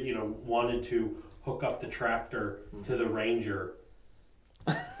 have, wanted to hook up the tractor to the Ranger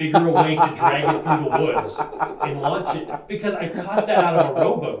figure a way to drag it through the woods and launch it, because I caught that out of a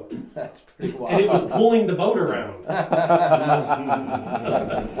rowboat That's pretty wild. and it was pulling the boat around. That's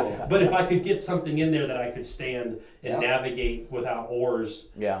cool. But if I could get something in there that I could stand and Yeah. navigate without oars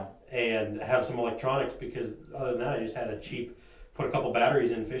Yeah. and have some electronics, because other than that, I just had a cheap, put a couple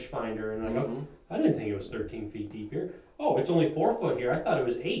batteries in Fish Finder, and I go, Mhm. I didn't think it was 13 feet deep here. Oh, it's only 4 foot here. I thought it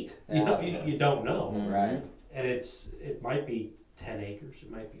was 8. You know, Yeah. you don't know, Right. and it might be 10 acres,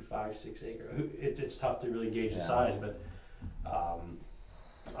 it might be 5-6 acres. It's tough to really gauge the Yeah. size, but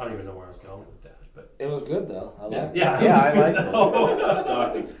I don't even know where I was going with that. But It was good though. I liked it. yeah, Yeah, I it was liked good, it. though.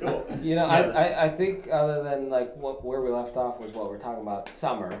 Stockton's cool. You know, Yes. I think other than like where we left off was what we're talking about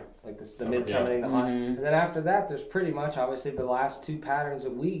summer, like the Summer, midsummer yeah. thing, the hot, Mhm. and then after that, there's pretty much obviously the last two patterns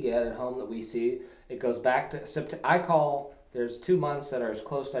that we get at home that we see. It goes back to September. I call there's 2 months that are as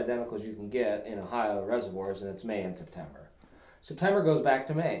close to identical as you can get in Ohio reservoirs, and it's May and September. September goes back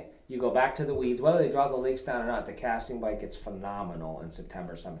to May. You go back to the weeds, whether they draw the lakes down or not. The casting bite gets phenomenal in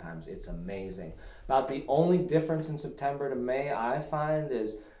September. Sometimes it's amazing. About the only difference in September to May I find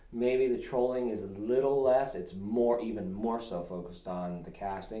is maybe the trolling is a little less. It's even more so focused on the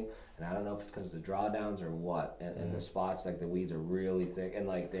casting. And I don't know if it's because of the drawdowns or what. And the spots, like the weeds are really thick and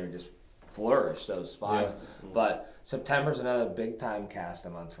like they're just flourish those spots. But September's another big time cast a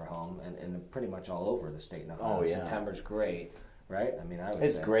month for home and pretty much all over the state now. Oh, yeah. September's great, right? I mean, I would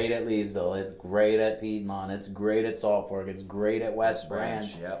It's say. great at Leesville. It's great at Piedmont. It's great at Salt Fork. It's great at West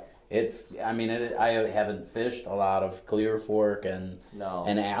Branch. Yep. I haven't fished a lot of Clear Fork and No.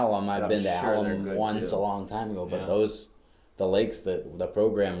 Alum. I've I'm been to sure they're Alum good, once too. a long time ago, but Yeah. the lakes the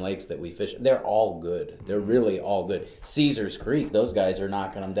program lakes that we fish, they're all good. They're really all good. Caesars Creek, those guys are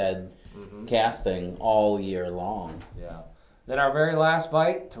knocking them dead, casting all year long. Yeah. Then our very last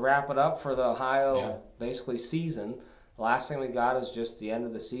bite to wrap it up for the Ohio Yeah. basically season. The last thing we got is just the end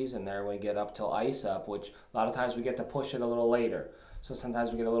of the season there. We get up till ice up, which a lot of times we get to push it a little later. So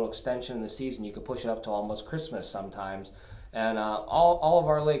sometimes we get a little extension in the season. You could push it up to almost Christmas sometimes. And all of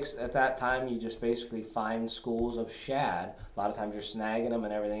our lakes at that time, you just basically find schools of shad. A lot of times you're snagging them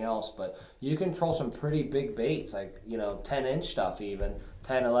and everything else, but you can troll some pretty big baits, like 10-inch stuff even,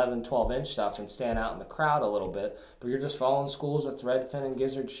 10, 11, 12-inch stuff, and stand out in the crowd a little bit. But you're just following schools with redfin and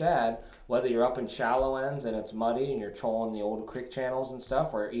gizzard shad, whether you're up in shallow ends and it's muddy and you're trolling the old creek channels and stuff,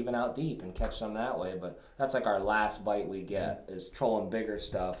 or even out deep and catch some that way. But that's like our last bite we get, is trolling bigger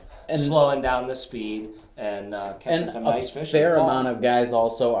stuff, And- slowing down the speed, and catching And some a nice fish. fair amount of guys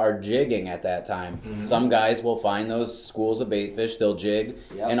also are jigging at that time. Some guys will find those schools of bait fish, they'll jig,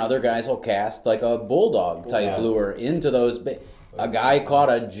 Yep. and other guys will cast like a bulldog type Bulldog. lure into those bait. A guy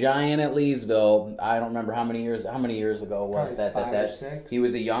caught a giant at Leesville. I don't remember how many years ago was Probably that. 5 or 6. He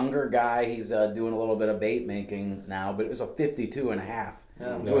was a younger guy. He's doing a little bit of bait making now, but it was a 52 and a half.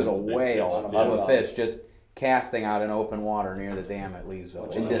 Yeah. It was a it's a big whale fish. of a Yeah. fish just casting out in open water near the dam at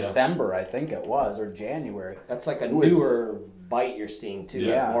Leesville in Yeah. December, I think it was, or January. That's like a It was- newer bite you're seeing too.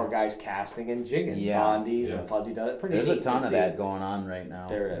 Yeah. Like more guys casting and jigging. Yeah. Bondies Yeah. and fuzzy does it. Pretty There's a neat to ton of see. that going on right now.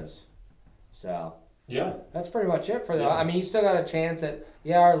 There is. So Yeah. that's pretty much it for the. Yeah. I mean, you still got a chance at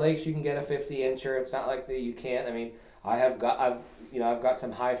our lakes. You can get a 50-incher. It's not like that you can't. I mean, I've got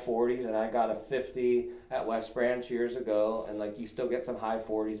some high 40s, and I got a 50 at West Branch years ago, and like you still get some high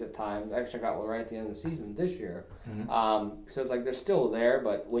 40s at times. Actually, I got one right at the end of the season this year. So it's like they're still there,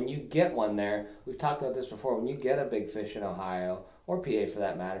 but when you get one there, we've talked about this before. When you get a big fish in Ohio or PA for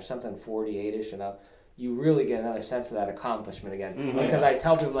that matter, something 48ish and up, you really get another sense of that accomplishment again. Because I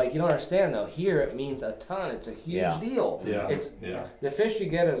tell people, like, you don't understand though. Here it means a ton. It's a huge Yeah. deal. Yeah. It's Yeah. the fish you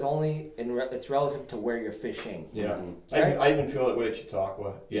get is only it's relative to where you're fishing. Yeah. Right? I even feel that way at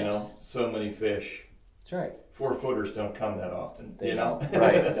Chautauqua. You know, Yes. so many fish. That's right. 4-footers don't come that often. They you know, don't.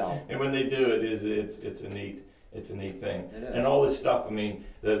 Right. They don't. and when they do, it's a neat thing. It is. And all this stuff. I mean,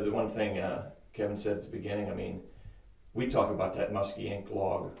 the one thing Kevin said at the beginning. I mean, we talk about that Muskie Inc.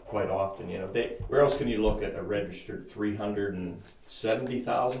 log quite often. You know, where else can you look at a registered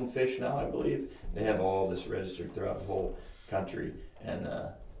 370,000 fish now? I believe they have all this registered throughout the whole country, and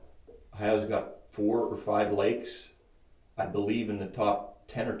Ohio's got 4 or 5 lakes, I believe, in the top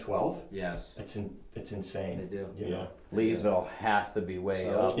 10 or 12. Yes. It's insane. They do. You know? Leesville has to be way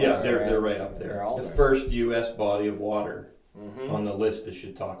So- up. Yeah, West they're Branch, right up there. they're all The there. first U.S. body of water Mm-hmm. on the list is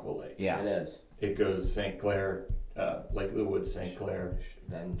Chautauqua Lake. Yeah. It is. It goes St. Clair, Lake of the Woods, St. Clair,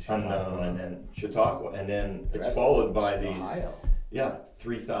 Then Unknown, and then Chautauqua, and then The it's rest followed by these Ohio.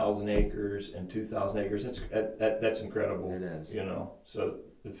 3,000 acres and 2,000 acres. That's incredible. It is. You know, so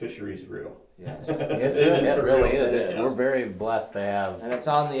the fishery's real. Yes. It really is. It is. We're very blessed to have. And it's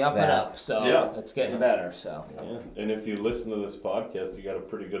on the up and That. up, so Yeah. it's getting better. So Yeah. And if you listen to this podcast, you got a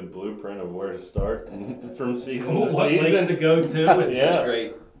pretty good blueprint of where to start from season to What lakes to season. go to? And Yeah. That's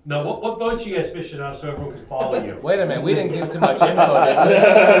great. Now, what boats you guys fishing on so everyone can follow you? wait a minute, we didn't give too much info,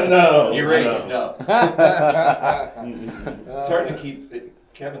 did No. Erase. no. No. we? It's hard to keep.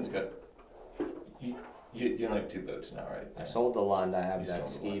 Kevin's got. You only have 2 boats now, right? I sold the Lund. I have You that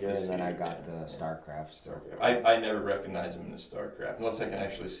sold the Skeeter, Lund, and the then I Skeeter, got yeah. the Starcraft. Still. I never recognize him in the Starcraft unless I can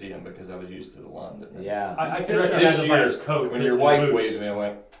actually see him because I was used to the Lund. Yeah. I can This recognize him by year, his coat. When his your wife boots. waved me, I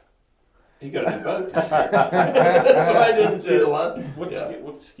went, "He got a new boat this year." That's why I didn't see the Lund. What, Yeah.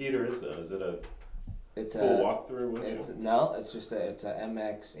 what Skeeter is that? Is it a It's full a. walkthrough with It's you? no. It's just it's a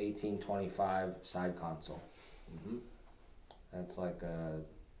MX 1825 side console. Mm-hmm. It's like a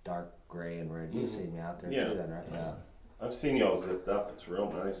dark gray and red. You've Mhm. seen me out there Yeah. too, then, right? Yeah. I've seen y'all zipped up. It's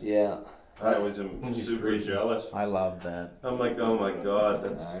real nice. Yeah. I always am When you super freeze. jealous. I love that. I'm like, oh my god,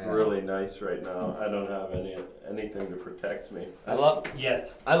 that's Oh, yeah. really nice right now. I don't have anything to protect me. I love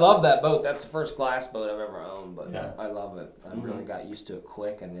Yet. that boat. That's the first glass boat I've ever owned, but Yeah. I love it. I Mhm. really got used to it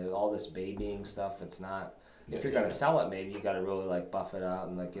quick, and all this babying stuff. It's not. If Yeah, you're gonna yeah. sell it, maybe you got to really like buff it out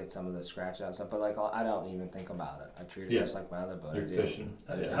and like get some of the scratch out and stuff. But like I don't even think about it. I treat it Yeah. just like my other boat. You're I do. fishing.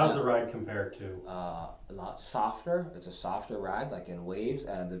 Yeah. How's the ride compared to? A lot softer. It's a softer ride, like in waves.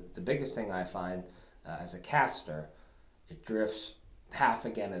 The biggest thing I find as a caster, it drifts half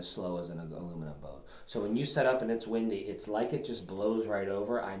again as slow as an aluminum boat. So when you set up and it's windy, it's like it just blows right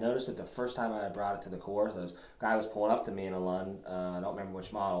over. I noticed it the first time I brought it to the Kawarthos. Guy was pulling up to me in a Lund. I don't remember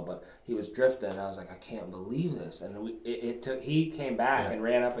which model, but he was drifting. And I was like, I can't believe this. And it took. He came back Yeah. and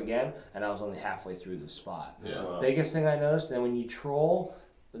ran up again, and I was only halfway through the spot. Yeah. Biggest thing I noticed, then when you troll,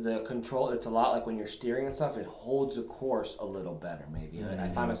 the control, it's a lot like when you're steering and stuff, it holds a course a little better maybe. I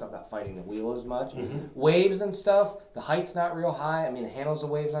find myself not fighting the wheel as much. Waves and stuff, the height's not real high. I mean, it handles the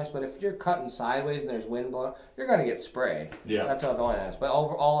waves nice, but if you're cutting sideways and there's wind blowing, you're going to get spray. Yeah. That's all the only thing. But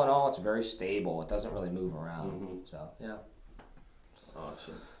all in all, it's very stable. It doesn't really move around. So, yeah.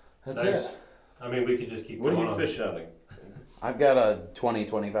 Awesome. That's Nice. it. I mean, we could just keep What going are you on. fish hunting? I've got a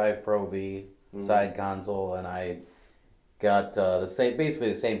 2025 Pro V side console, and I got basically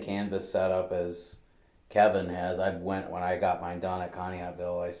the same canvas setup as Kevin has. When I got mine done at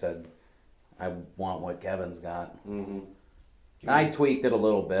Conneautville, I said I want what Kevin's got. Mm-hmm. And I tweaked it a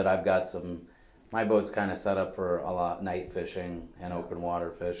little bit. I've got my boat's kind of set up for a lot night fishing and open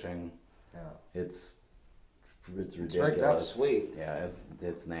water fishing. Yeah. It's ridiculous. rigged up sweet. Yeah,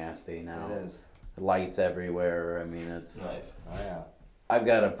 it's nasty now. It is. Lights everywhere. I mean, it's. Nice. Oh, yeah. I've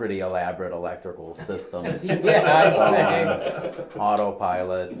got a pretty elaborate electrical system. Yeah, I'd say.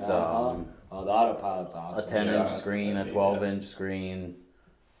 Autopilot, Uh-huh. Oh, the autopilot's awesome. a 10-inch Yeah, screen, a that's 12-inch screen.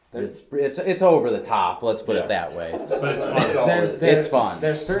 There- It's over the top. Let's put Yeah. it that way. But it's fun. It's fun.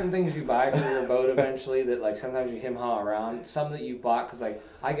 There's certain things you buy for your boat eventually that like sometimes you hem-haw around. Some that you bought because like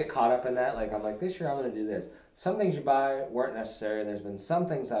I get caught up in that. Like I'm like this year I'm gonna do this. Some things you buy weren't necessary. And there's been some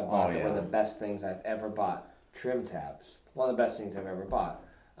things I've bought Oh, that yeah. were the best things I've ever bought. Trim tabs, one of the best things I've ever bought.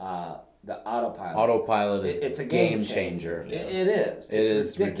 The autopilot. Autopilot is It's a game changer. It is. It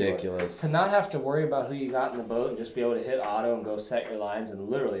It's is ridiculous. To not have to worry about who you got in the boat and just be able to hit auto and go set your lines and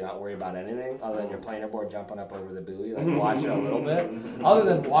literally not worry about anything other than your planer board jumping up over the buoy, like watching a little bit. Other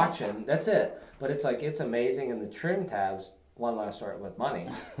than watching, that's it. But it's like, it's amazing. And the trim tabs, one last story with money.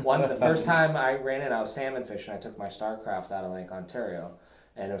 The first time I ran in, I was salmon fishing. I took my Starcraft out of Lake Ontario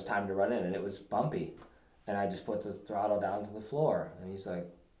and it was time to run in and it was bumpy. And I just put the throttle down to the floor. And he's like,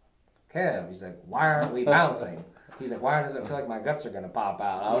 Kev, he's like, why aren't we bouncing? He's like, why does it feel like my guts are going to pop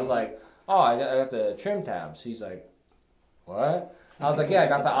out? I was like, oh, I got the trim tabs. He's like, what? I was like, yeah, I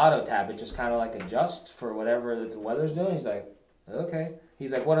got the auto tab. It just kind of like adjusts for whatever the weather's doing. He's like, okay.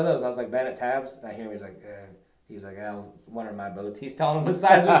 He's like, what are those? I was like, Bennett tabs. And I hear him, he's like, He's like, one of my boats. He's telling him the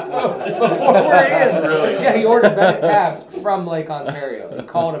size of his boat before we're in. Really? Yeah, he ordered Bennett tabs from Lake Ontario. He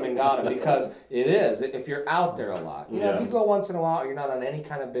called him and got them because it is. If you're out there a lot, you know, if you go once in a while, you're not on any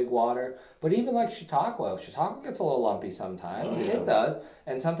kind of big water. But even like Chautauqua gets a little lumpy sometimes. It does,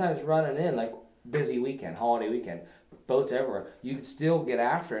 and sometimes running in like busy weekend, holiday weekend. Boats everywhere. You can still get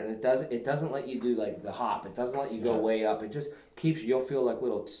after it, and it doesn't let you do like the hop. It doesn't let you go way up. It just keeps you'll feel like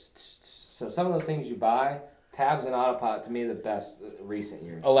little. So some of those things you buy. Tabs and autopilot, to me, the best recent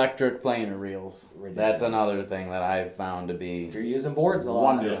years. Electric planer reels. Ridiculous. That's another thing that I've found to be If you're using boards a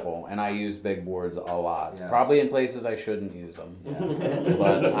lot. wonderful, and I use big boards a lot. Yeah. Probably in places I shouldn't use them,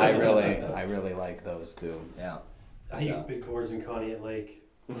 but I really like those too. Yeah. I used big boards in Conneaut Lake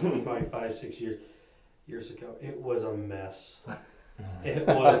probably 5-6 years ago. It was a mess. It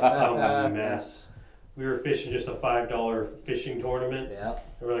was a mess. We were fishing just a $5 fishing tournament. Yeah.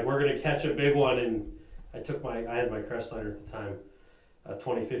 And we're like, we're gonna catch a big one, and I had my Crestliner at the time, a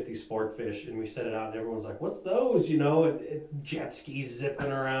 2050 sport fish, and we set it out, and everyone's like, "What's those?" You know, and jet skis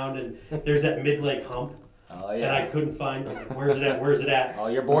zipping around, and there's that mid-lake hump, Oh and I yeah. couldn't find. I'm like, Where's it at? Where's it at? Oh,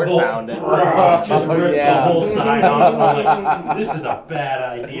 your board The whole- found it. Just ripped Yeah. the whole side off. I'm like, this is a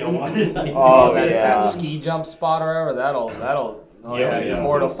bad idea. Why did I do Oh, that? yeah. That ski jump spot or whatever, that'll. Oh Yeah, yeah, your yeah.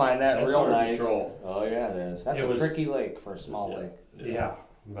 board will find that That's real hard to nice. control. Oh yeah, it is. That's It a was- tricky lake for a small Yeah. lake. Yeah,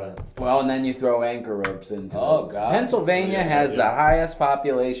 but Well, and then you throw anchor ropes into Oh, it. God. Pennsylvania Yeah, has the yeah. highest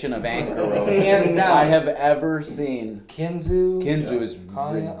population of anchor ropes Hands down. I have ever seen. Kinzu. Kinzu is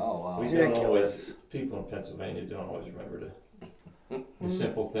Kanya. Oh wow. We Ridiculous. don't always, people in Pennsylvania don't always remember the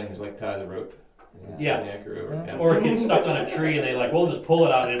simple things like tie the rope. Yeah. The anchor over. Yeah. or it gets stuck on a tree, and they like, we'll just pull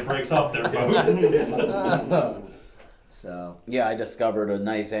it out, and it breaks off their boat. So Yeah, I discovered a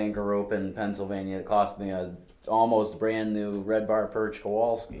nice anchor rope in Pennsylvania. It cost me a almost brand new Red Bar Perch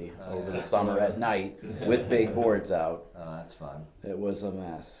Kowalski Oh, over yeah. the summer at night with big boards out. oh, that's fun. It was a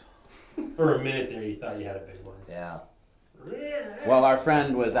mess. For a minute there, you thought you had a big one. Yeah. Well, our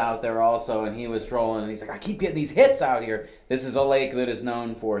friend was out there also, and he was trolling, and he's like, I keep getting these hits out here. This is a lake that is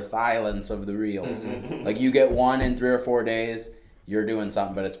known for silence of the reels. Like, you get one in 3 or 4 days, you're doing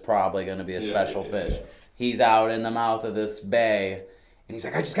something, but it's probably going to be a Yeah, special yeah, fish. yeah. He's out in the mouth of this bay, and he's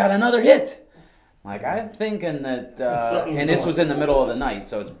like, I just got another hit. Like, I'm thinking that, Something's and this going was in the middle of the night,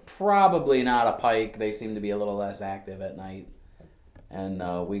 so it's probably not a pike. They seem to be a little less active at night.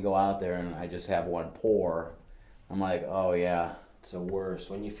 And we go out there, and I just have one pour. I'm like, oh, yeah. It's the worst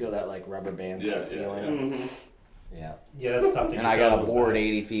when you feel that like rubber band Yeah, type yeah, feeling. yeah. Yeah. Yeah, that's tough to get And I got done a with board that.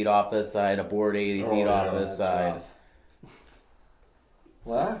 80 feet off this side, a board 80 feet Oh, off yeah, this That's side. rough.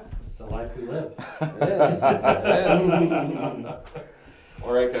 Well, It's the life we live. it is. It is.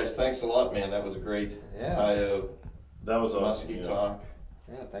 All right, guys. Thanks a lot, man. That was a great Yeah. IO That was awesome. muskie yeah. talk.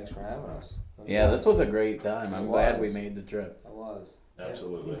 Yeah. Thanks for having us. It was Yeah, fun. this was a great time. I'm It glad we was. made the trip. It was.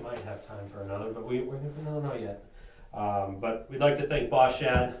 Absolutely. We might have time for another, but we don't know yet. But we'd like to thank Boss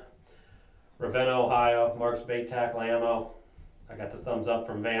Shad, Ravenna, Ohio, Mark's Bait Tackle Ammo. I got the thumbs up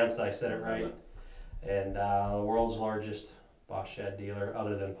from Vance. I said it right. And the world's largest Boss Shad dealer,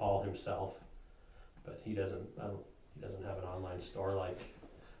 other than Paul himself. But he doesn't have an online store like.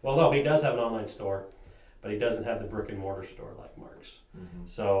 Well, no, he does have an online store, but he doesn't have the brick and mortar store like Mark's. Mm-hmm.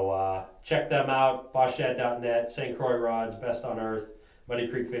 So check them out, bossshad.net, St. Croix Rods, Best on Earth, Muddy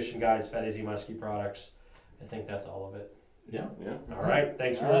Creek Fishing Guides, Fat Easy Muskie Products. I think that's all of it. Yeah. Yeah. All right,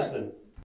 thanks for All right. listening.